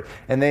destroyed it,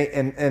 and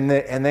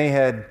they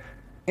had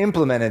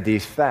implemented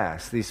these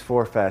fasts, these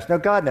 4 fasts. Now,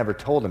 God never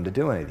told them to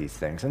do any of these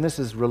things, and this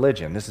is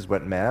religion. This is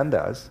what man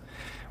does.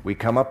 We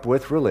come up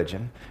with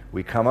religion.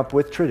 We come up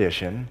with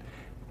tradition,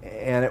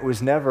 and it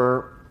was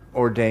never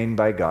ordained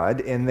by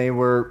God, and they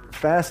were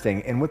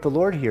fasting. And what the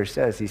Lord here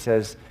says, he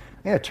says,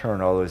 I'm going to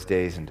turn all those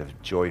days into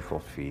joyful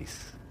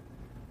feasts.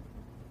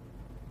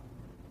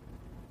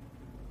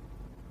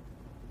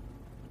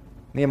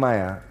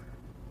 Nehemiah,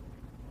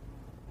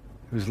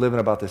 who's living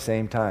about the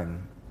same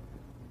time,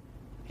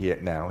 he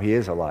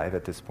is alive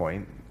at this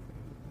point,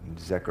 in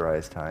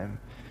Zechariah's time,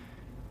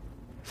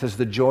 says,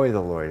 the joy of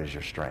the Lord is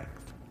your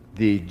strength.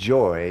 The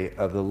joy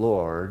of the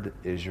Lord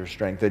is your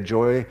strength. The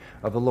joy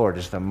of the Lord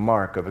is the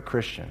mark of a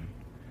Christian.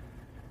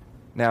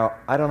 Now,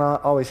 I don't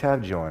always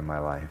have joy in my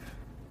life,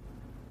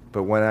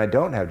 but when I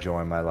don't have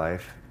joy in my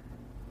life,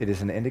 it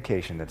is an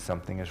indication that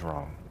something is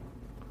wrong.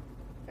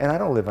 And I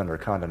don't live under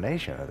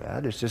condemnation of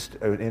that. It's just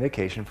an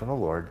indication from the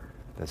Lord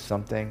that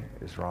something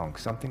is wrong.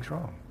 Something's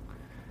wrong.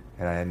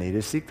 And I need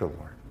to seek the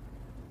Lord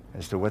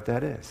as to what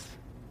that is.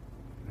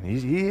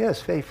 He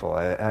is faithful.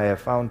 I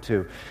have found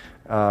to,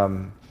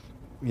 I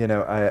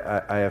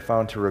have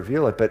found to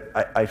reveal it. But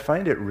I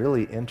find it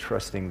really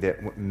interesting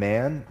that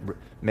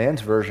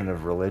man's version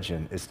of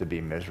religion is to be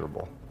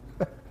miserable.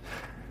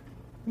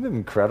 Isn't it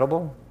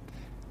incredible?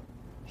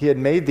 He had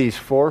made these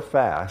 4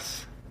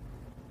 fasts.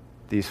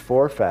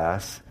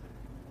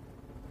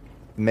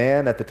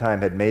 Man at the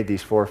time had made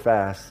these 4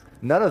 fasts.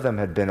 None of them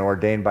had been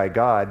ordained by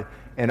God.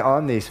 And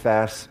on these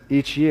fasts,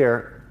 each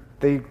year,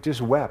 they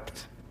just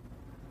wept.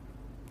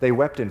 They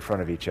wept in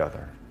front of each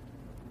other.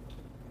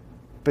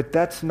 But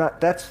that's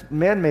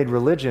man-made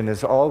religion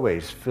is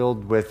always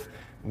filled with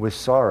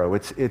sorrow.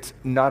 It's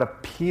not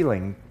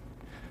appealing.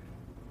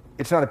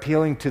 It's not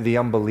appealing to the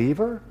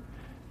unbeliever,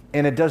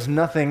 and it does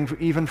nothing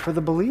even for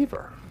the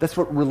believer. That's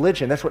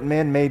what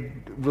man-made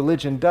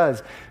religion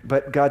does.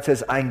 But God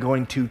says, I'm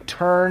going to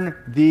turn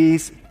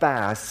these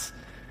fasts,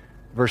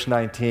 verse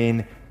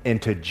 19,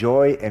 into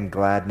joy and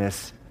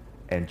gladness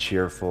and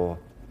cheerful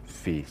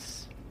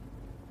feasts.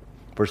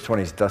 Verse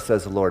 20, thus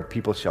says the Lord,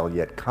 people shall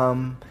yet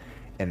come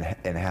and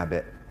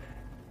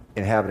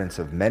inhabitants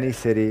of many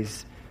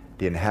cities.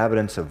 The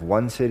inhabitants of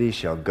one city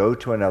shall go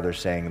to another,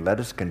 saying, let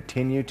us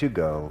continue to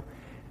go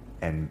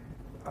and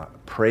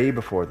pray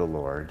before the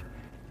Lord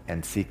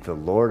and seek the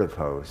Lord of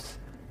hosts.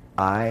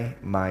 I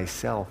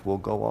myself will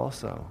go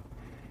also.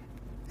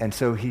 And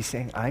so he's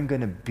saying, I'm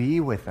going to be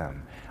with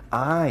them.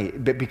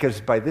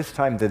 Because by this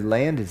time the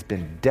land has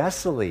been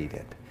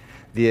desolated.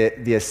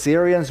 The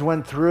Assyrians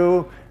went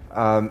through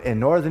in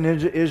northern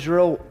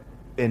Israel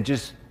and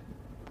just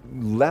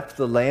left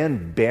the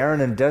land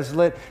barren and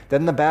desolate.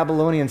 Then the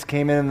Babylonians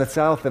came in the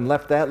south and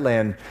left that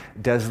land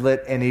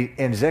desolate.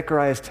 And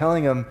Zechariah is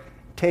telling them,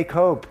 take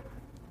hope.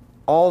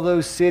 All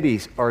those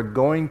cities are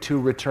going to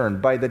return.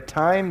 By the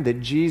time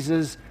that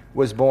Jesus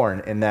was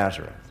born in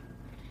Nazareth,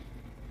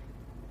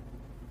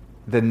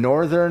 the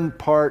northern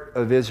part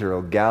of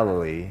Israel,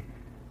 Galilee,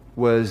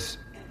 was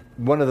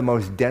one of the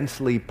most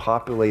densely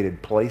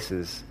populated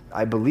places,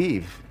 I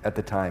believe, at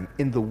the time,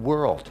 in the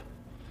world.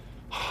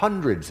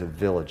 Hundreds of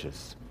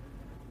villages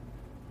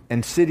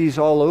and cities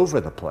all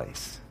over the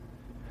place.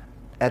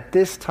 At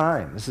this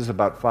time, this is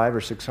about 500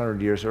 or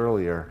 600 years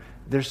earlier,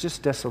 there's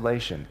just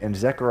desolation. And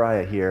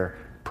Zechariah here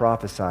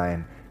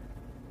prophesying,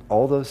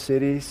 all those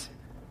cities,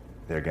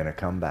 they're going to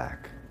come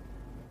back.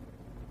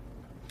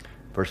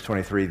 Verse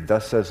 23,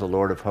 thus says the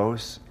Lord of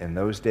hosts, in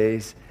those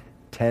days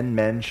 10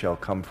 men shall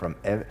come from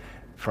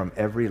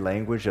every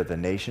language of the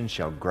nation,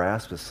 shall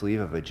grasp the sleeve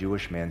of a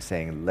Jewish man,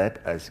 saying,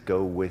 let us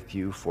go with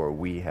you, for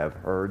we have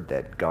heard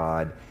that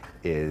God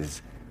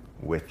is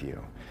with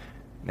you.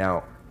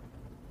 Now,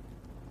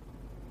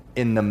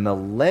 in the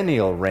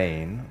millennial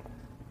reign,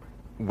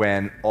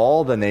 when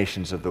all the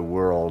nations of the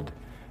world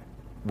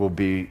will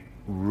be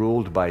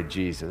ruled by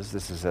Jesus.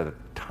 This is at a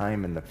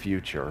time in the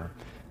future.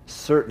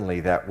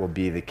 Certainly that will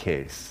be the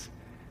case.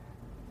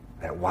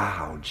 That,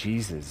 wow,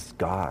 Jesus,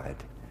 God,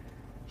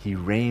 he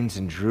reigns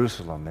in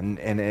Jerusalem.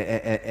 And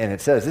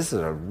it says, this is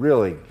a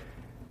really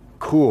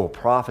cool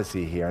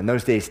prophecy here. In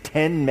those days,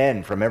 10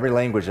 men from every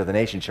language of the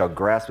nation shall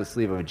grasp the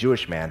sleeve of a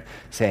Jewish man,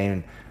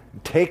 saying,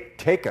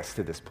 take us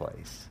to this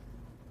place.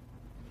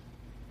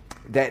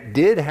 That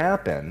did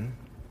happen.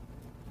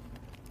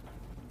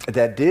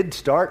 That did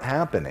start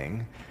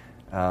happening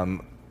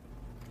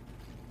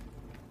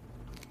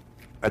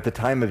at the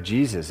time of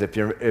Jesus. If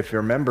you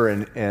remember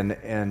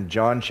in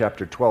John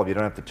chapter 12, you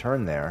don't have to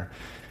turn there,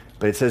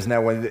 but it says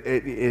now when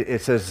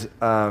it says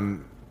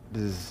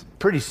this is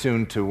pretty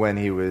soon to when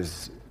he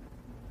was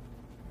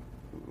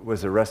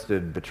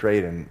arrested,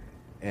 betrayed,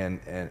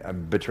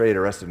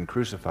 arrested, and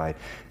crucified.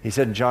 He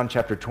said in John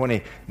chapter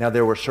 20, now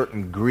there were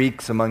certain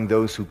Greeks among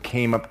those who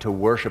came up to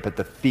worship at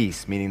the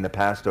feast, meaning the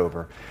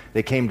Passover.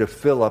 They came to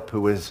Philip,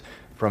 who was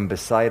from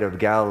Bethsaida of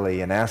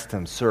Galilee, and asked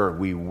him, Sir,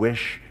 we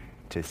wish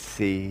to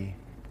see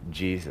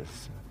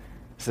Jesus.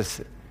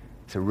 It's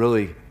a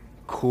really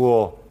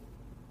cool,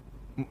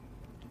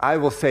 I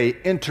will say,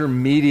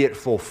 intermediate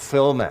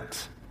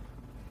fulfillment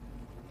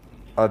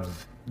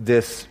of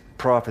this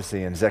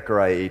prophecy in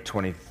Zechariah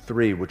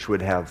 8:23, which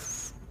would have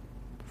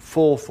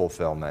full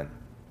fulfillment,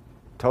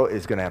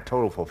 is going to have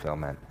total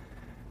fulfillment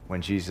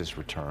when Jesus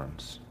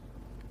returns.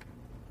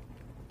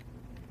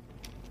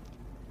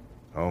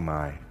 Oh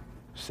my,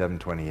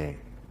 7:28.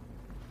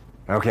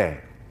 Okay,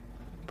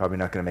 probably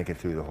not going to make it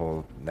through the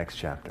whole next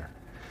chapter.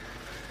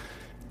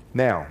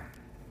 Now,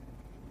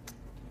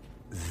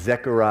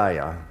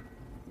 Zechariah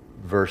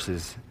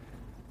verses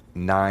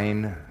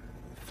 9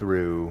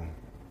 through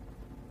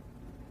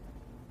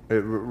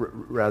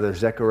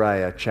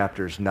Zechariah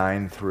chapters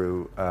 9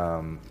 through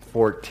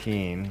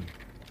 14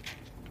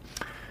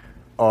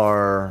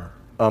 are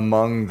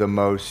among the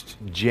most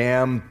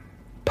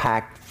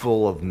jam-packed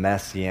full of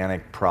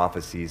messianic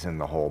prophecies in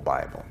the whole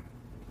Bible.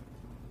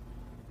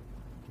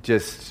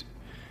 Just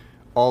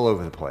all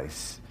over the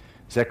place.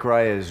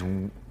 Zechariah is,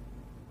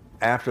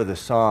 after the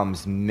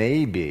Psalms,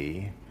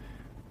 maybe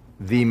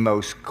the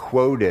most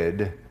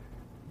quoted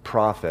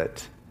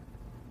prophet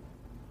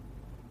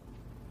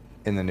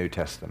in the New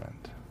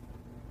Testament.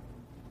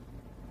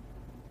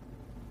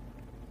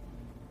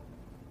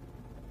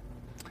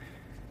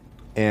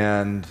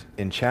 And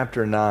in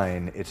chapter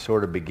 9, it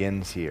sort of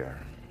begins here.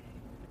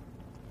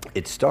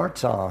 It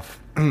starts off,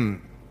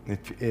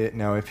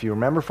 if you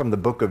remember from the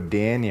book of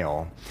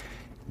Daniel,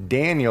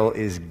 Daniel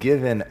is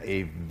given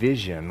a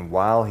vision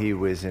while he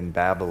was in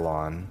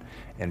Babylon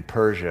and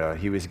Persia.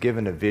 He was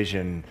given a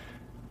vision,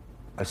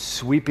 a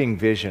sweeping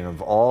vision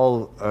of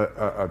all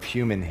of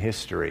human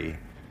history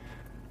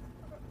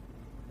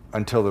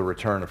until the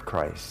return of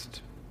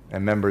Christ.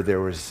 And remember, there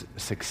was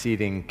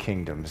succeeding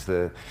kingdoms.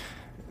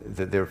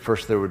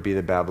 First there would be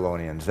the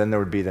Babylonians, then there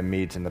would be the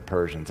Medes and the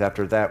Persians.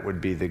 After that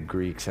would be the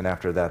Greeks, and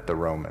after that the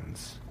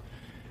Romans.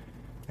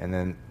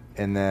 And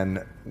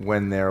then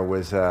when there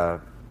was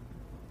a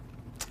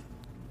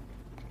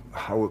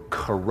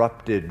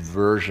corrupted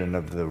version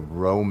of the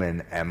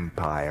Roman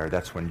Empire,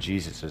 that's when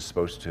Jesus is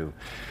supposed to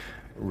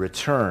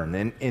return.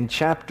 In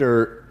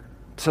chapter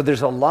So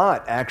there's a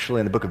lot, actually,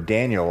 in the book of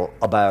Daniel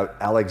about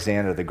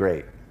Alexander the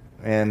Great.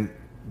 And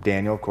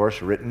Daniel, of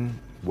course, written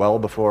well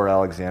before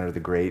Alexander the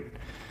Great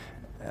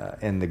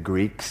and the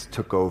Greeks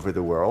took over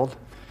the world.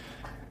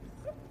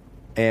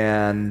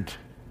 And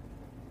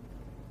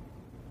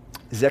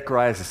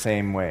Zechariah is the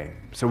same way.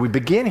 So we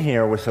begin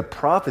here with a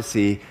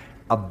prophecy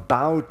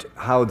about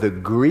how the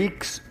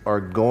Greeks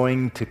are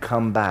going to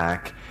come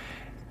back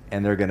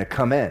and they're going to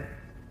come in.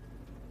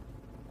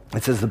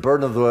 It says, the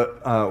burden of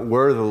the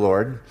word of the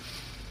Lord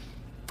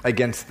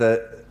against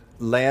the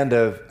land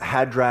of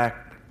Hadrach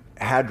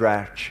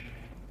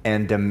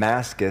and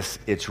Damascus,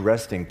 its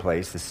resting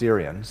place, the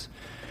Syrians.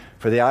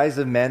 For the eyes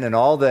of men and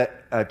all the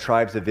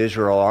tribes of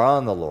Israel are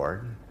on the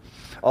Lord.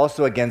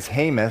 Also against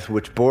Hamath,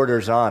 which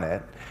borders on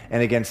it,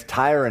 and against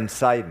Tyre and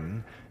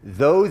Sidon,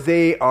 though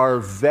they are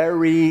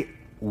very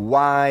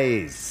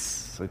wise.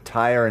 So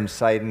Tyre and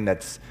Sidon,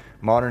 that's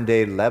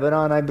modern-day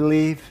Lebanon, I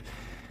believe.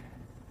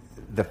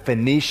 The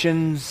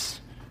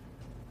Phoenicians,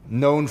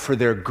 known for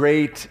their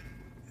great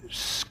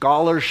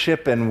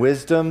scholarship and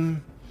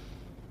wisdom.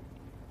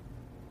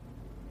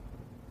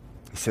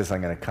 He says,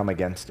 I'm going to come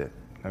against it.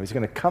 Now, he's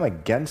going to come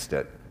against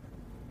it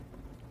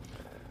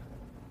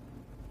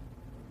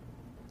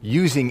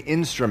using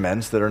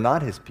instruments that are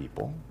not his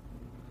people.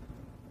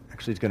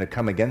 Actually, he's going to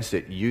come against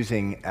it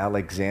using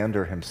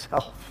Alexander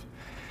himself.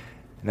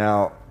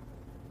 Now,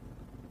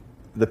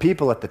 the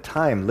people at the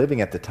time,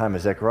 living at the time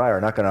of Zechariah,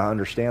 are not going to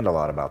understand a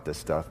lot about this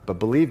stuff. But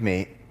believe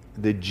me,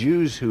 the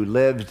Jews who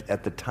lived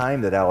at the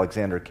time that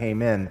Alexander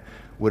came in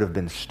would have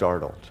been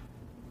startled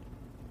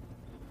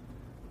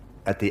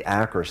at the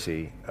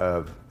accuracy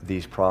of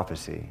these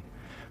prophecy.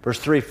 Verse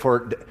 3,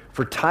 for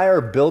Tyre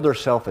built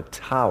herself a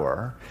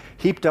tower,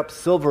 heaped up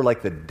silver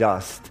like the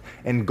dust,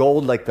 and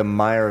gold like the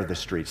mire of the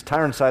streets.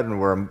 Tyre and Sidon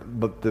were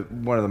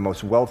one of the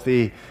most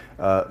wealthy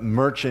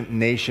merchant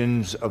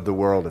nations of the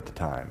world at the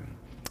time.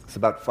 It's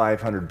about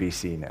 500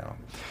 BC now.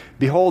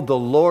 Behold, the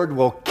Lord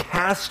will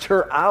cast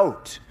her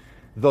out.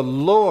 The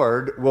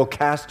Lord will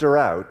cast her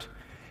out.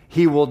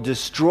 He will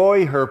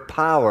destroy her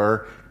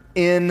power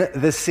in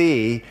the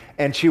sea,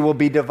 and she will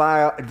be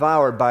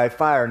devoured by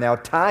fire. Now,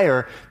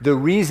 Tyre, the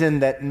reason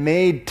that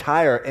made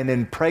Tyre an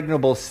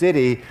impregnable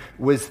city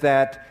was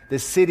that the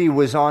city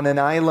was on an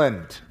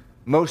island.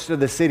 Most of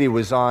the city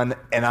was on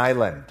an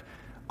island,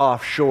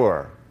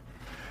 offshore.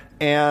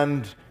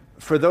 And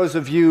for those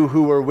of you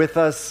who were with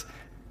us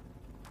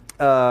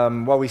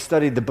while we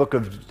studied the book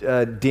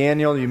of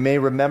Daniel, you may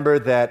remember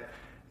that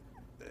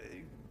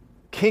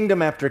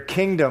kingdom after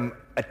kingdom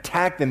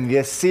attacked them. The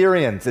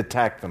Assyrians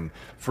attacked them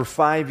for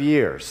 5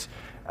 years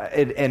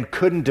and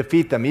couldn't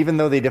defeat them. Even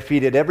though they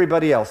defeated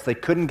everybody else, they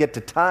couldn't get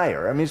to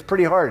Tyre. I mean, it's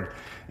pretty hard,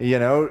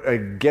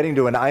 getting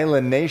to an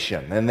island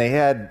nation. And they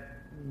had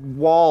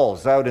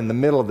walls out in the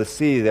middle of the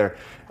sea there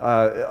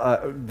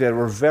that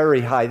were very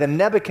high. Then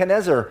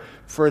Nebuchadnezzar,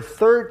 for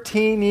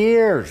 13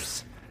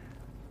 years,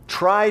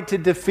 tried to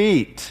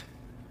defeat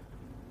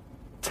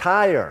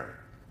Tyre.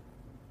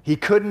 He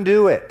couldn't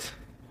do it.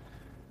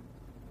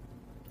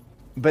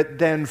 But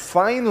then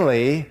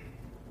finally,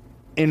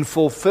 in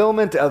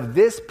fulfillment of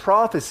this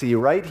prophecy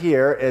right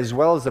here, as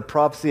well as the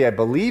prophecy, I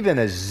believe, in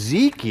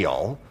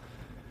Ezekiel,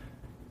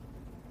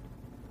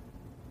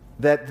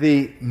 that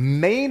the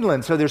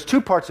mainland, so there's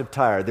two parts of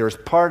Tyre. There was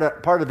part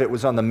of it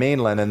was on the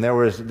mainland, and there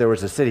was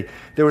a city.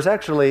 There was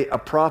actually a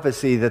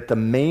prophecy that the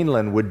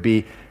mainland would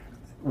be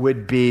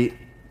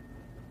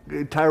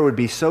Tyre would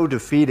be so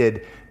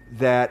defeated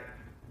that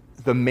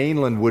the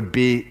mainland would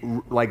be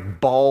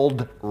like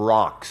bald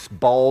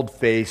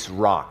face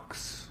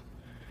rocks.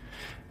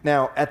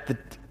 Now,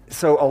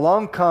 so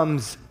along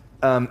comes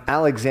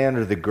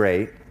Alexander the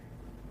Great,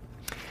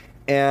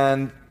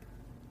 and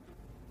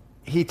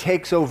he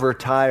takes over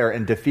Tyre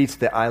and defeats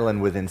the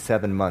island within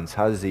 7 months.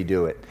 How does he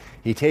do it?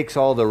 He takes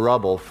all the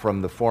rubble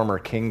from the former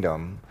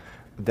kingdom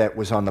that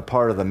was on the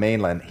part of the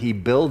mainland. He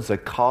builds a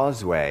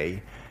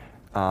causeway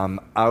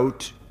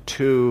out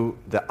to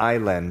the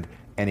island,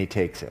 and he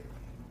takes it.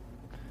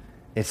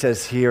 It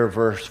says here,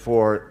 verse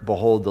 4,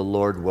 behold, the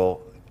Lord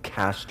will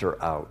cast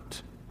her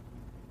out.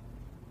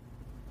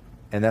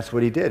 And that's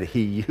what he did.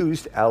 He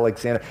used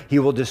Alexander. He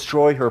will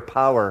destroy her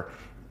power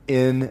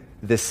in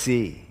the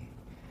sea.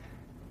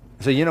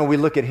 So, we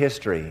look at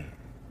history,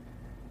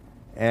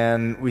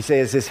 and we say,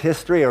 is this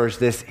history or is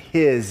this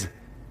his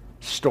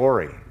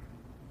story?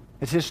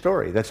 It's his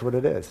story. That's what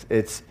it is.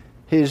 It's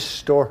his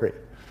story.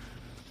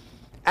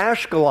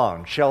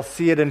 Ashkelon shall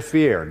see it in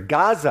fear.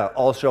 Gaza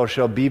also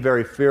shall be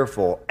very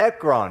fearful.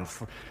 Ekron,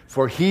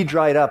 for he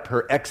dried up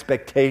her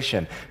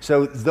expectation.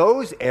 So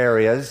those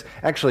areas,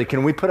 actually,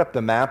 can we put up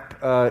the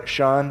map,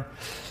 Sean?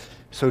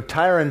 So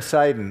Tyre and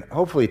Sidon,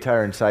 hopefully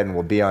Tyre and Sidon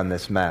will be on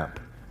this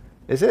map.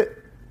 Is it?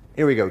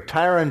 Here we go.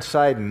 Tyre and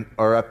Sidon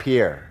are up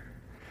here.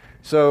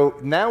 So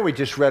now we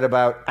just read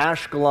about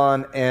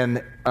Ashkelon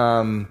and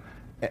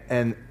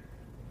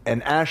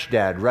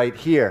Ashdod right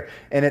here.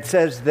 And it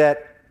says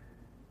that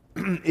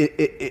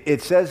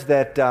It says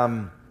that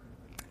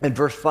in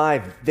verse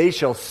 5, they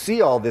shall see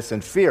all this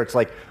in fear. It's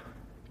like,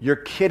 you're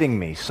kidding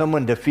me.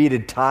 Someone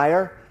defeated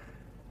Tyre,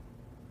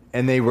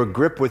 and they were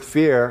gripped with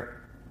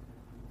fear,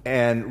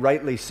 and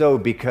rightly so,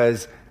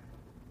 because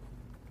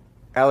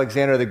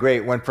Alexander the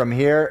Great went from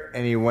here,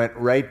 and he went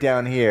right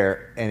down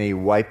here, and he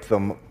wiped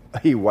them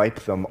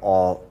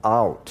all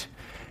out.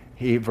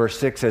 Verse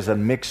 6 says, a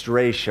mixed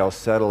race shall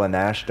settle in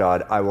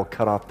Ashdod. I will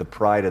cut off the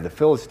pride of the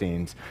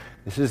Philistines.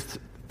 This is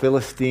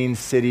Philistine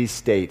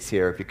city-states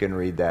here, if you can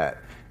read that.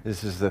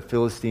 This is the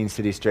Philistine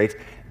city-states.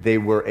 They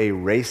were a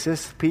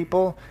racist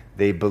people.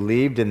 They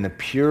believed in the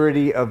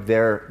purity of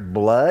their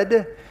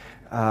blood.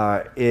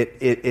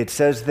 It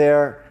says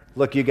there,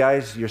 look, you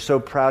guys, you're so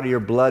proud of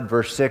your blood.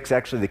 Verse 6,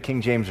 actually, the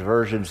King James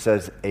Version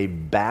says, a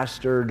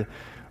bastard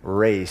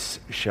race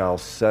shall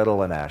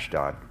settle in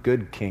Ashdod.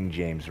 Good King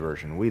James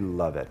Version. We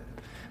love it.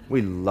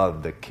 We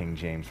love the King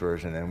James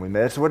Version, and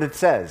that's what it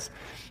says.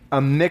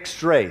 A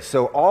mixed race.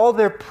 So all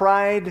their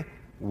pride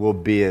will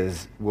be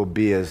as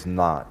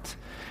naught.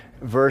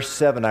 Verse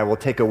 7, I will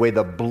take away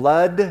the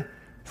blood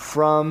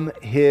from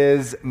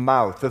his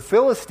mouth. The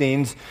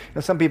Philistines,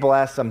 some people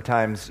ask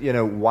sometimes,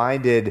 why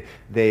did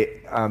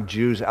they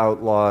Jews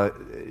outlaw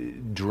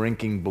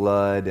drinking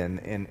blood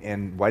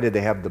and why did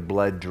they have the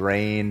blood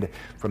drained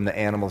from the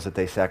animals that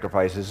they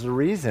sacrificed? The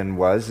reason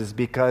is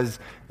because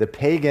the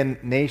pagan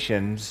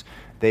nations,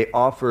 they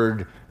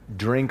offered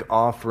drink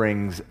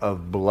offerings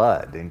of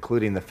blood,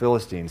 including the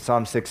Philistines.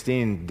 Psalm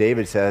 16,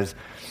 David says,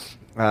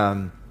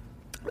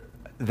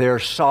 their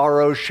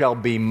sorrows shall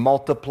be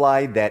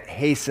multiplied that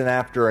hasten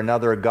after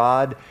another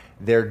god.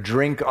 Their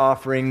drink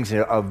offerings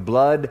of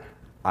blood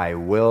I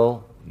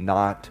will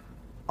not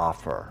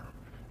offer,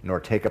 nor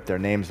take up their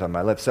names on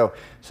my lips. So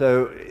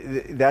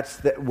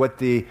that's what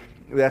the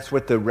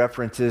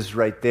reference is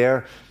right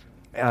there.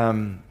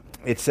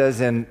 It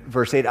says in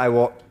verse 8,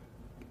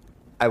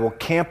 I will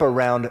camp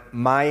around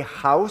my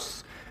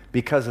house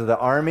because of the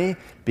army,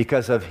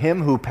 because of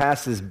him who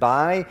passes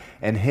by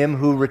and him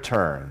who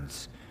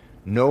returns.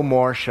 No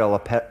more shall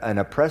an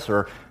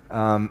oppressor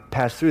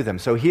pass through them.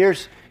 So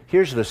here's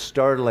the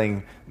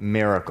startling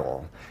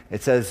miracle.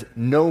 It says,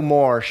 no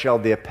more shall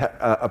the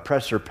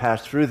oppressor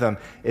pass through them.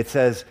 It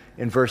says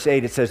in verse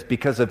 8, it says,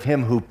 because of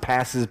him who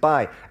passes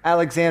by.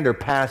 Alexander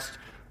passed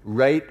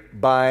right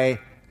by,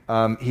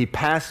 he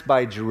passed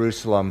by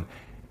Jerusalem,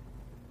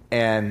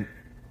 and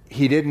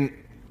he didn't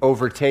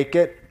overtake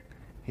it.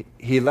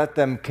 He let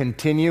them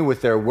continue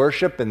with their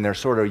worship and their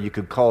sort of, you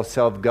could call,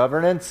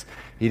 self-governance.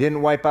 He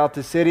didn't wipe out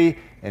the city,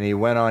 and he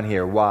went on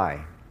here.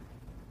 Why?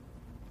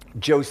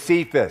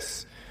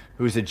 Josephus,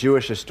 who's a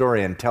Jewish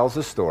historian, tells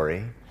a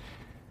story.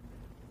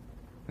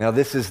 Now,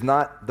 this is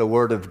not the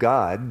word of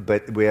God,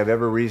 but we have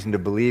every reason to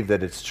believe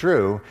that it's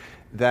true,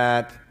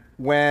 that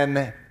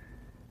when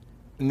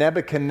when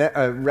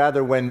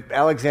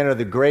Alexander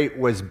the Great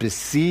was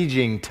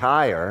besieging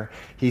Tyre,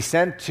 he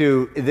sent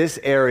to this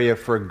area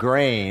for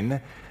grain,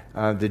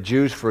 the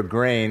Jews for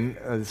grain.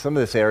 Some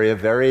of this area,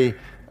 very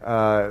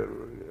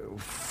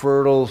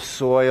fertile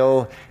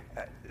soil.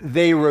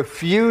 They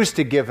refused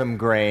to give him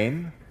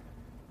grain.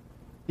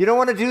 You don't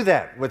want to do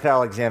that with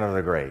Alexander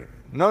the Great.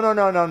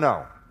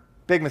 No.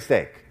 Big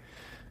mistake.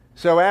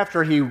 So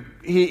after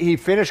he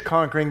finished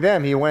conquering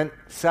them, he went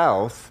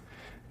south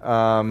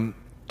to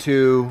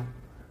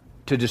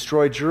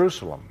destroy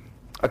Jerusalem.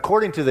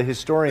 According to the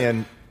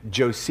historian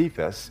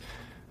Josephus,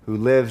 who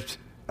lived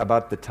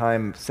about the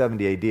time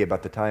 70 AD,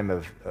 about the time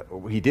of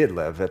he did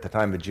live at the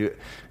time of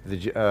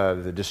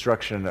the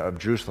destruction of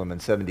Jerusalem in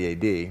 70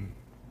 AD.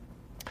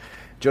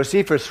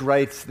 Josephus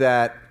writes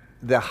that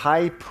the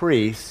high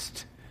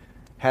priest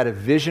had a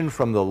vision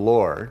from the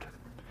Lord,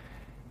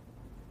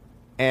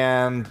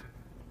 and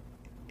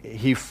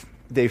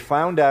they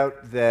found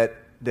out that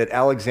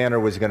Alexander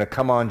was going to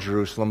come on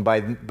Jerusalem.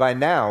 By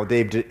now,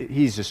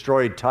 he's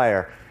destroyed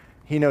Tyre.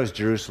 He knows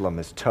Jerusalem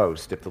is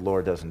toast if the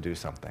Lord doesn't do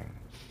something.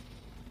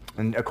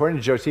 And according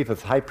to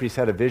Josephus, the high priest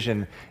had a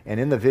vision, and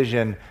in the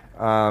vision,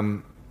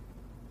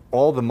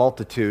 all the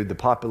multitude, the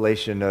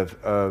population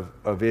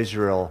of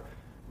Israel,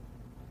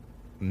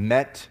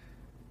 met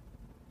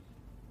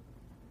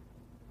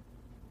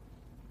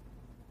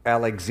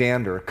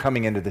Alexander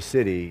coming into the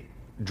city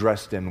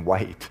dressed in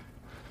white.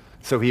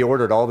 So he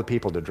ordered all the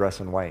people to dress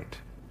in white.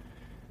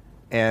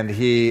 And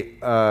he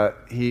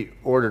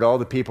ordered all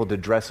the people to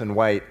dress in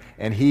white,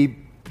 and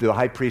the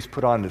high priest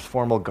put on his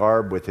formal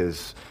garb with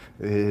his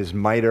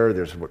mitre.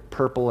 There's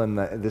purple and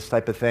this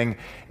type of thing.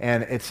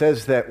 And it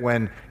says that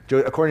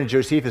according to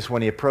Josephus,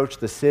 when he approached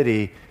the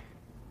city,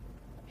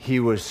 he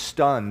was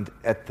stunned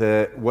at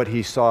what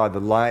he saw.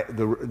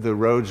 The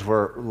roads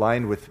were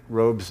lined with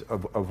robes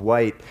of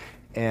white,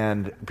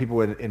 and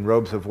people in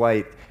robes of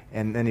white.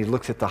 And then he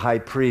looks at the high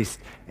priest,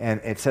 and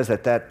it says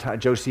at that time,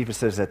 Josephus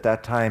says at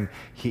that time,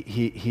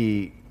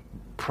 he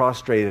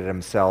prostrated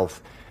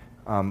himself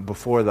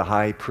before the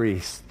high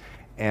priest,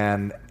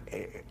 and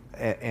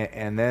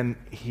then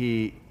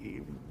he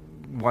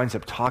winds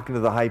up talking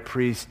to the high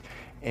priest,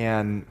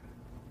 and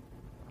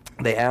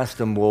they asked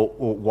him, well,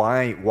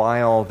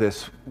 why all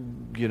this?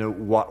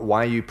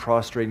 Why are you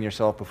prostrating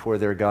yourself before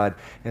their God?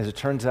 And as it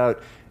turns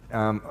out,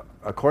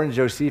 according to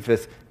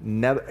Josephus,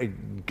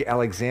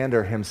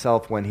 Alexander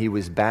himself, when he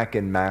was back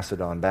in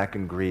Macedon, back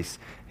in Greece,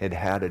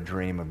 had a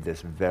dream of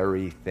this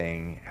very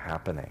thing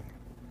happening.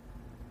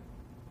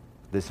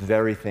 This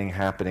very thing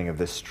happening, of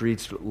the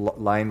streets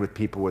lined with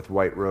people with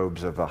white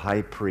robes, of a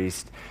high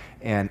priest.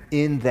 And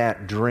in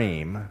that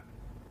dream,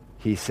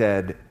 he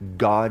said,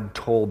 God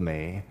told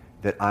me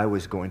that I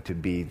was going to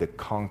be the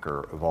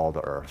conqueror of all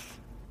the earth.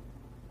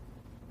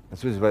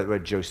 This is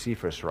what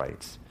Josephus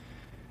writes.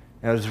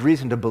 Now, there's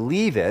reason to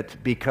believe it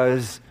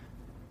because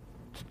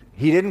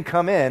he didn't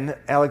come in,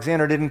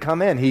 Alexander didn't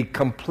come in. He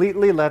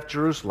completely left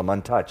Jerusalem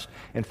untouched.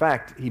 In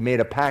fact, he made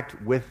a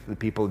pact with the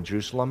people of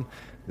Jerusalem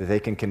that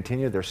they can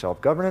continue their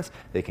self-governance,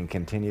 they can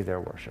continue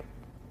their worship.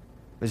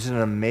 This is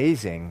an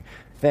amazing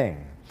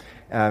thing.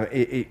 And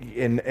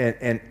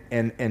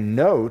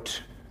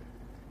note,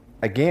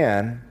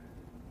 again,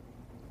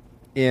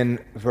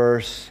 in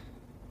verse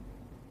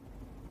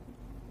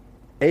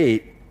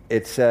 8,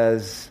 it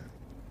says,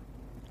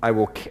 I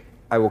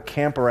will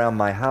camp around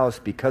my house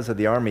because of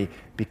the army,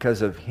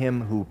 because of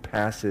him who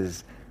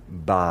passes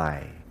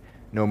by.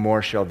 No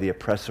more shall the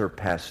oppressor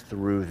pass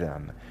through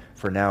them,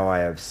 for now I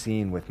have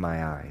seen with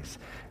my eyes.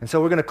 And so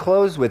we're going to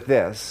close with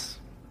this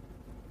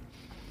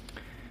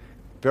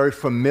very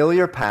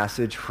familiar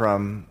passage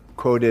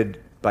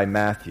quoted by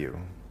Matthew,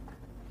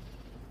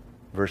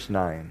 verse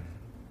 9.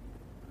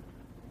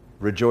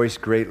 Rejoice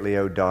greatly,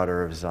 O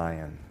daughter of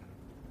Zion.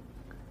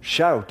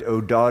 Shout, O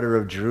daughter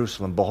of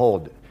Jerusalem.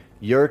 Behold,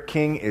 your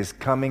king is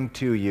coming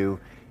to you.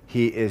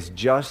 He is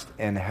just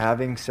and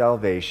having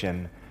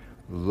salvation,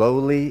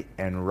 lowly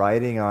and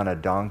riding on a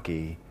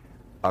donkey,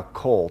 a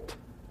colt,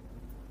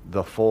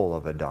 the foal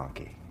of a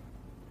donkey.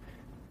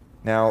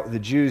 Now, the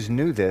Jews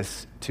knew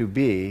this to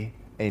be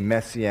a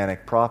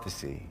messianic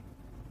prophecy.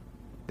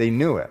 They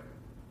knew it.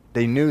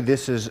 They knew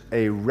this is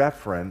a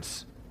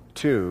reference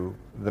to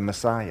the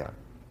Messiah.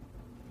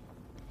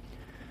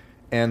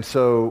 And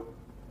so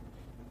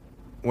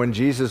when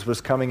Jesus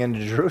was coming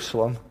into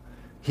Jerusalem,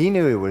 he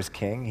knew he was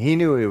king. He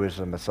knew he was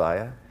the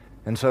Messiah.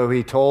 And so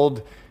he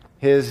told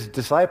his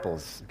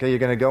disciples, okay, you're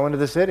going to go into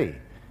the city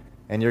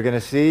and you're going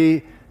to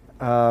see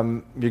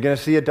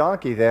a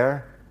donkey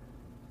there.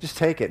 Just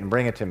take it and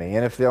bring it to me.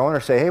 And if the owner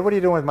say, hey, what are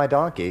you doing with my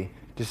donkey?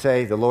 Just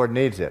say, the Lord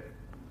needs it.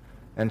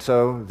 And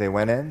so they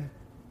went in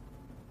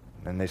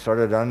and they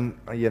started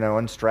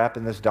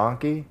unstrapping this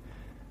donkey.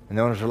 And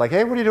the owners were like,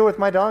 hey, what are you doing with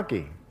my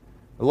donkey?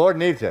 The Lord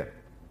needs it.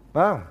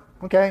 Oh,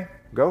 okay,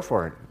 go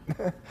for it.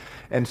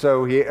 And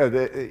so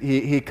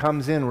he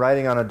comes in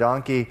riding on a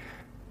donkey.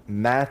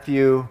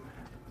 Matthew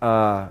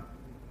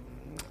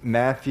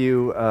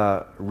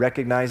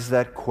recognizes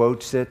that,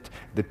 quotes it.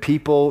 The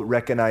people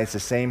recognize the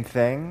same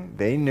thing.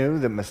 They knew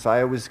that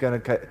Messiah was going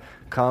to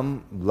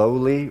come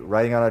lowly,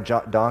 riding on a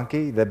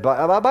donkey. The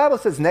Bible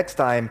says next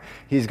time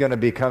he's going to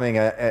be coming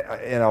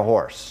in a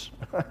horse.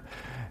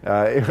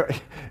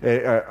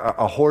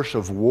 A horse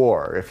of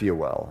war, if you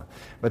will.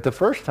 But the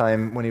first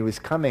time when he was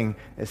coming,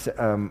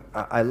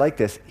 I like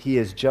this, he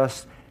is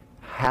just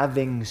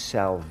having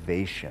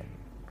salvation.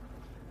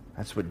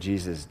 That's what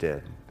Jesus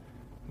did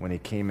when he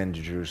came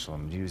into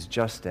Jerusalem. He was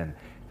just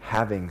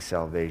having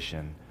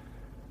salvation,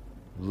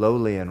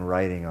 lowly and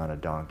riding on a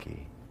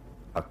donkey,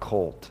 a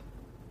colt,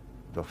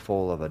 the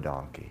foal of a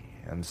donkey.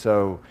 And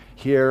so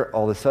here,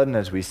 all of a sudden,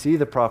 as we see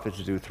the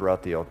prophets do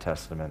throughout the Old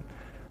Testament,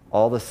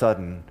 all of a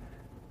sudden,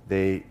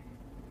 they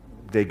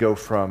go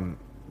from,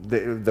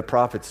 the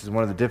prophets is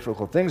one of the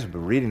difficult things about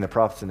reading the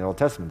prophets in the Old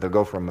Testament. They'll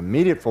go from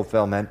immediate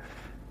fulfillment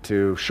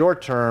to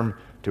short term,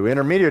 to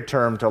intermediate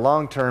term, to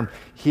long term.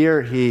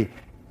 Here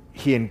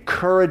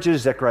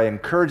Zechariah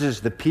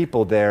encourages the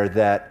people there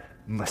that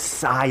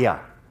Messiah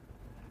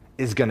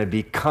is going to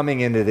be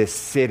coming into this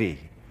city.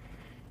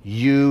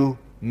 You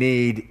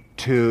need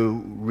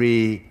to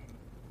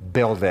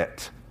rebuild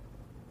it.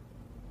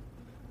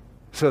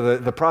 So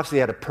the prophecy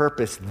had a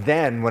purpose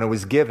then when it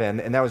was given,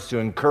 and that was to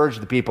encourage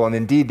the people, and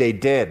indeed they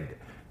did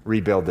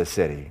rebuild the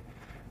city.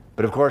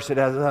 But of course it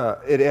had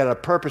a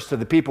purpose to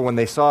the people when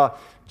they saw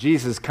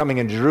Jesus coming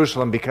in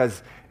Jerusalem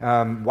because,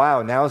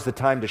 wow, now's the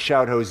time to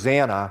shout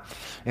Hosanna.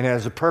 And it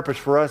has a purpose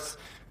for us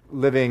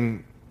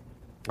living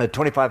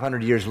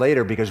 2,500 years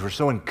later because we're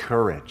so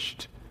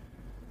encouraged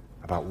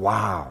about,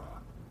 wow,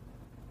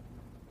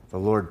 the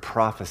Lord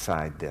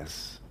prophesied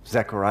this,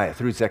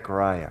 through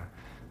Zechariah,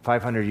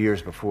 500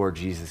 years before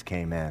Jesus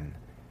came in.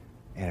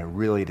 And it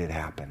really did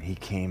happen. He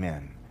came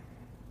in,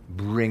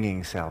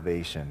 bringing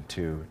salvation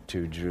to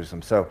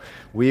Jerusalem. So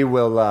we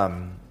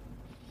will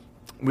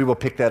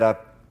pick it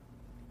up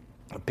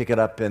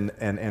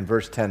in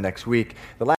verse 10 next week.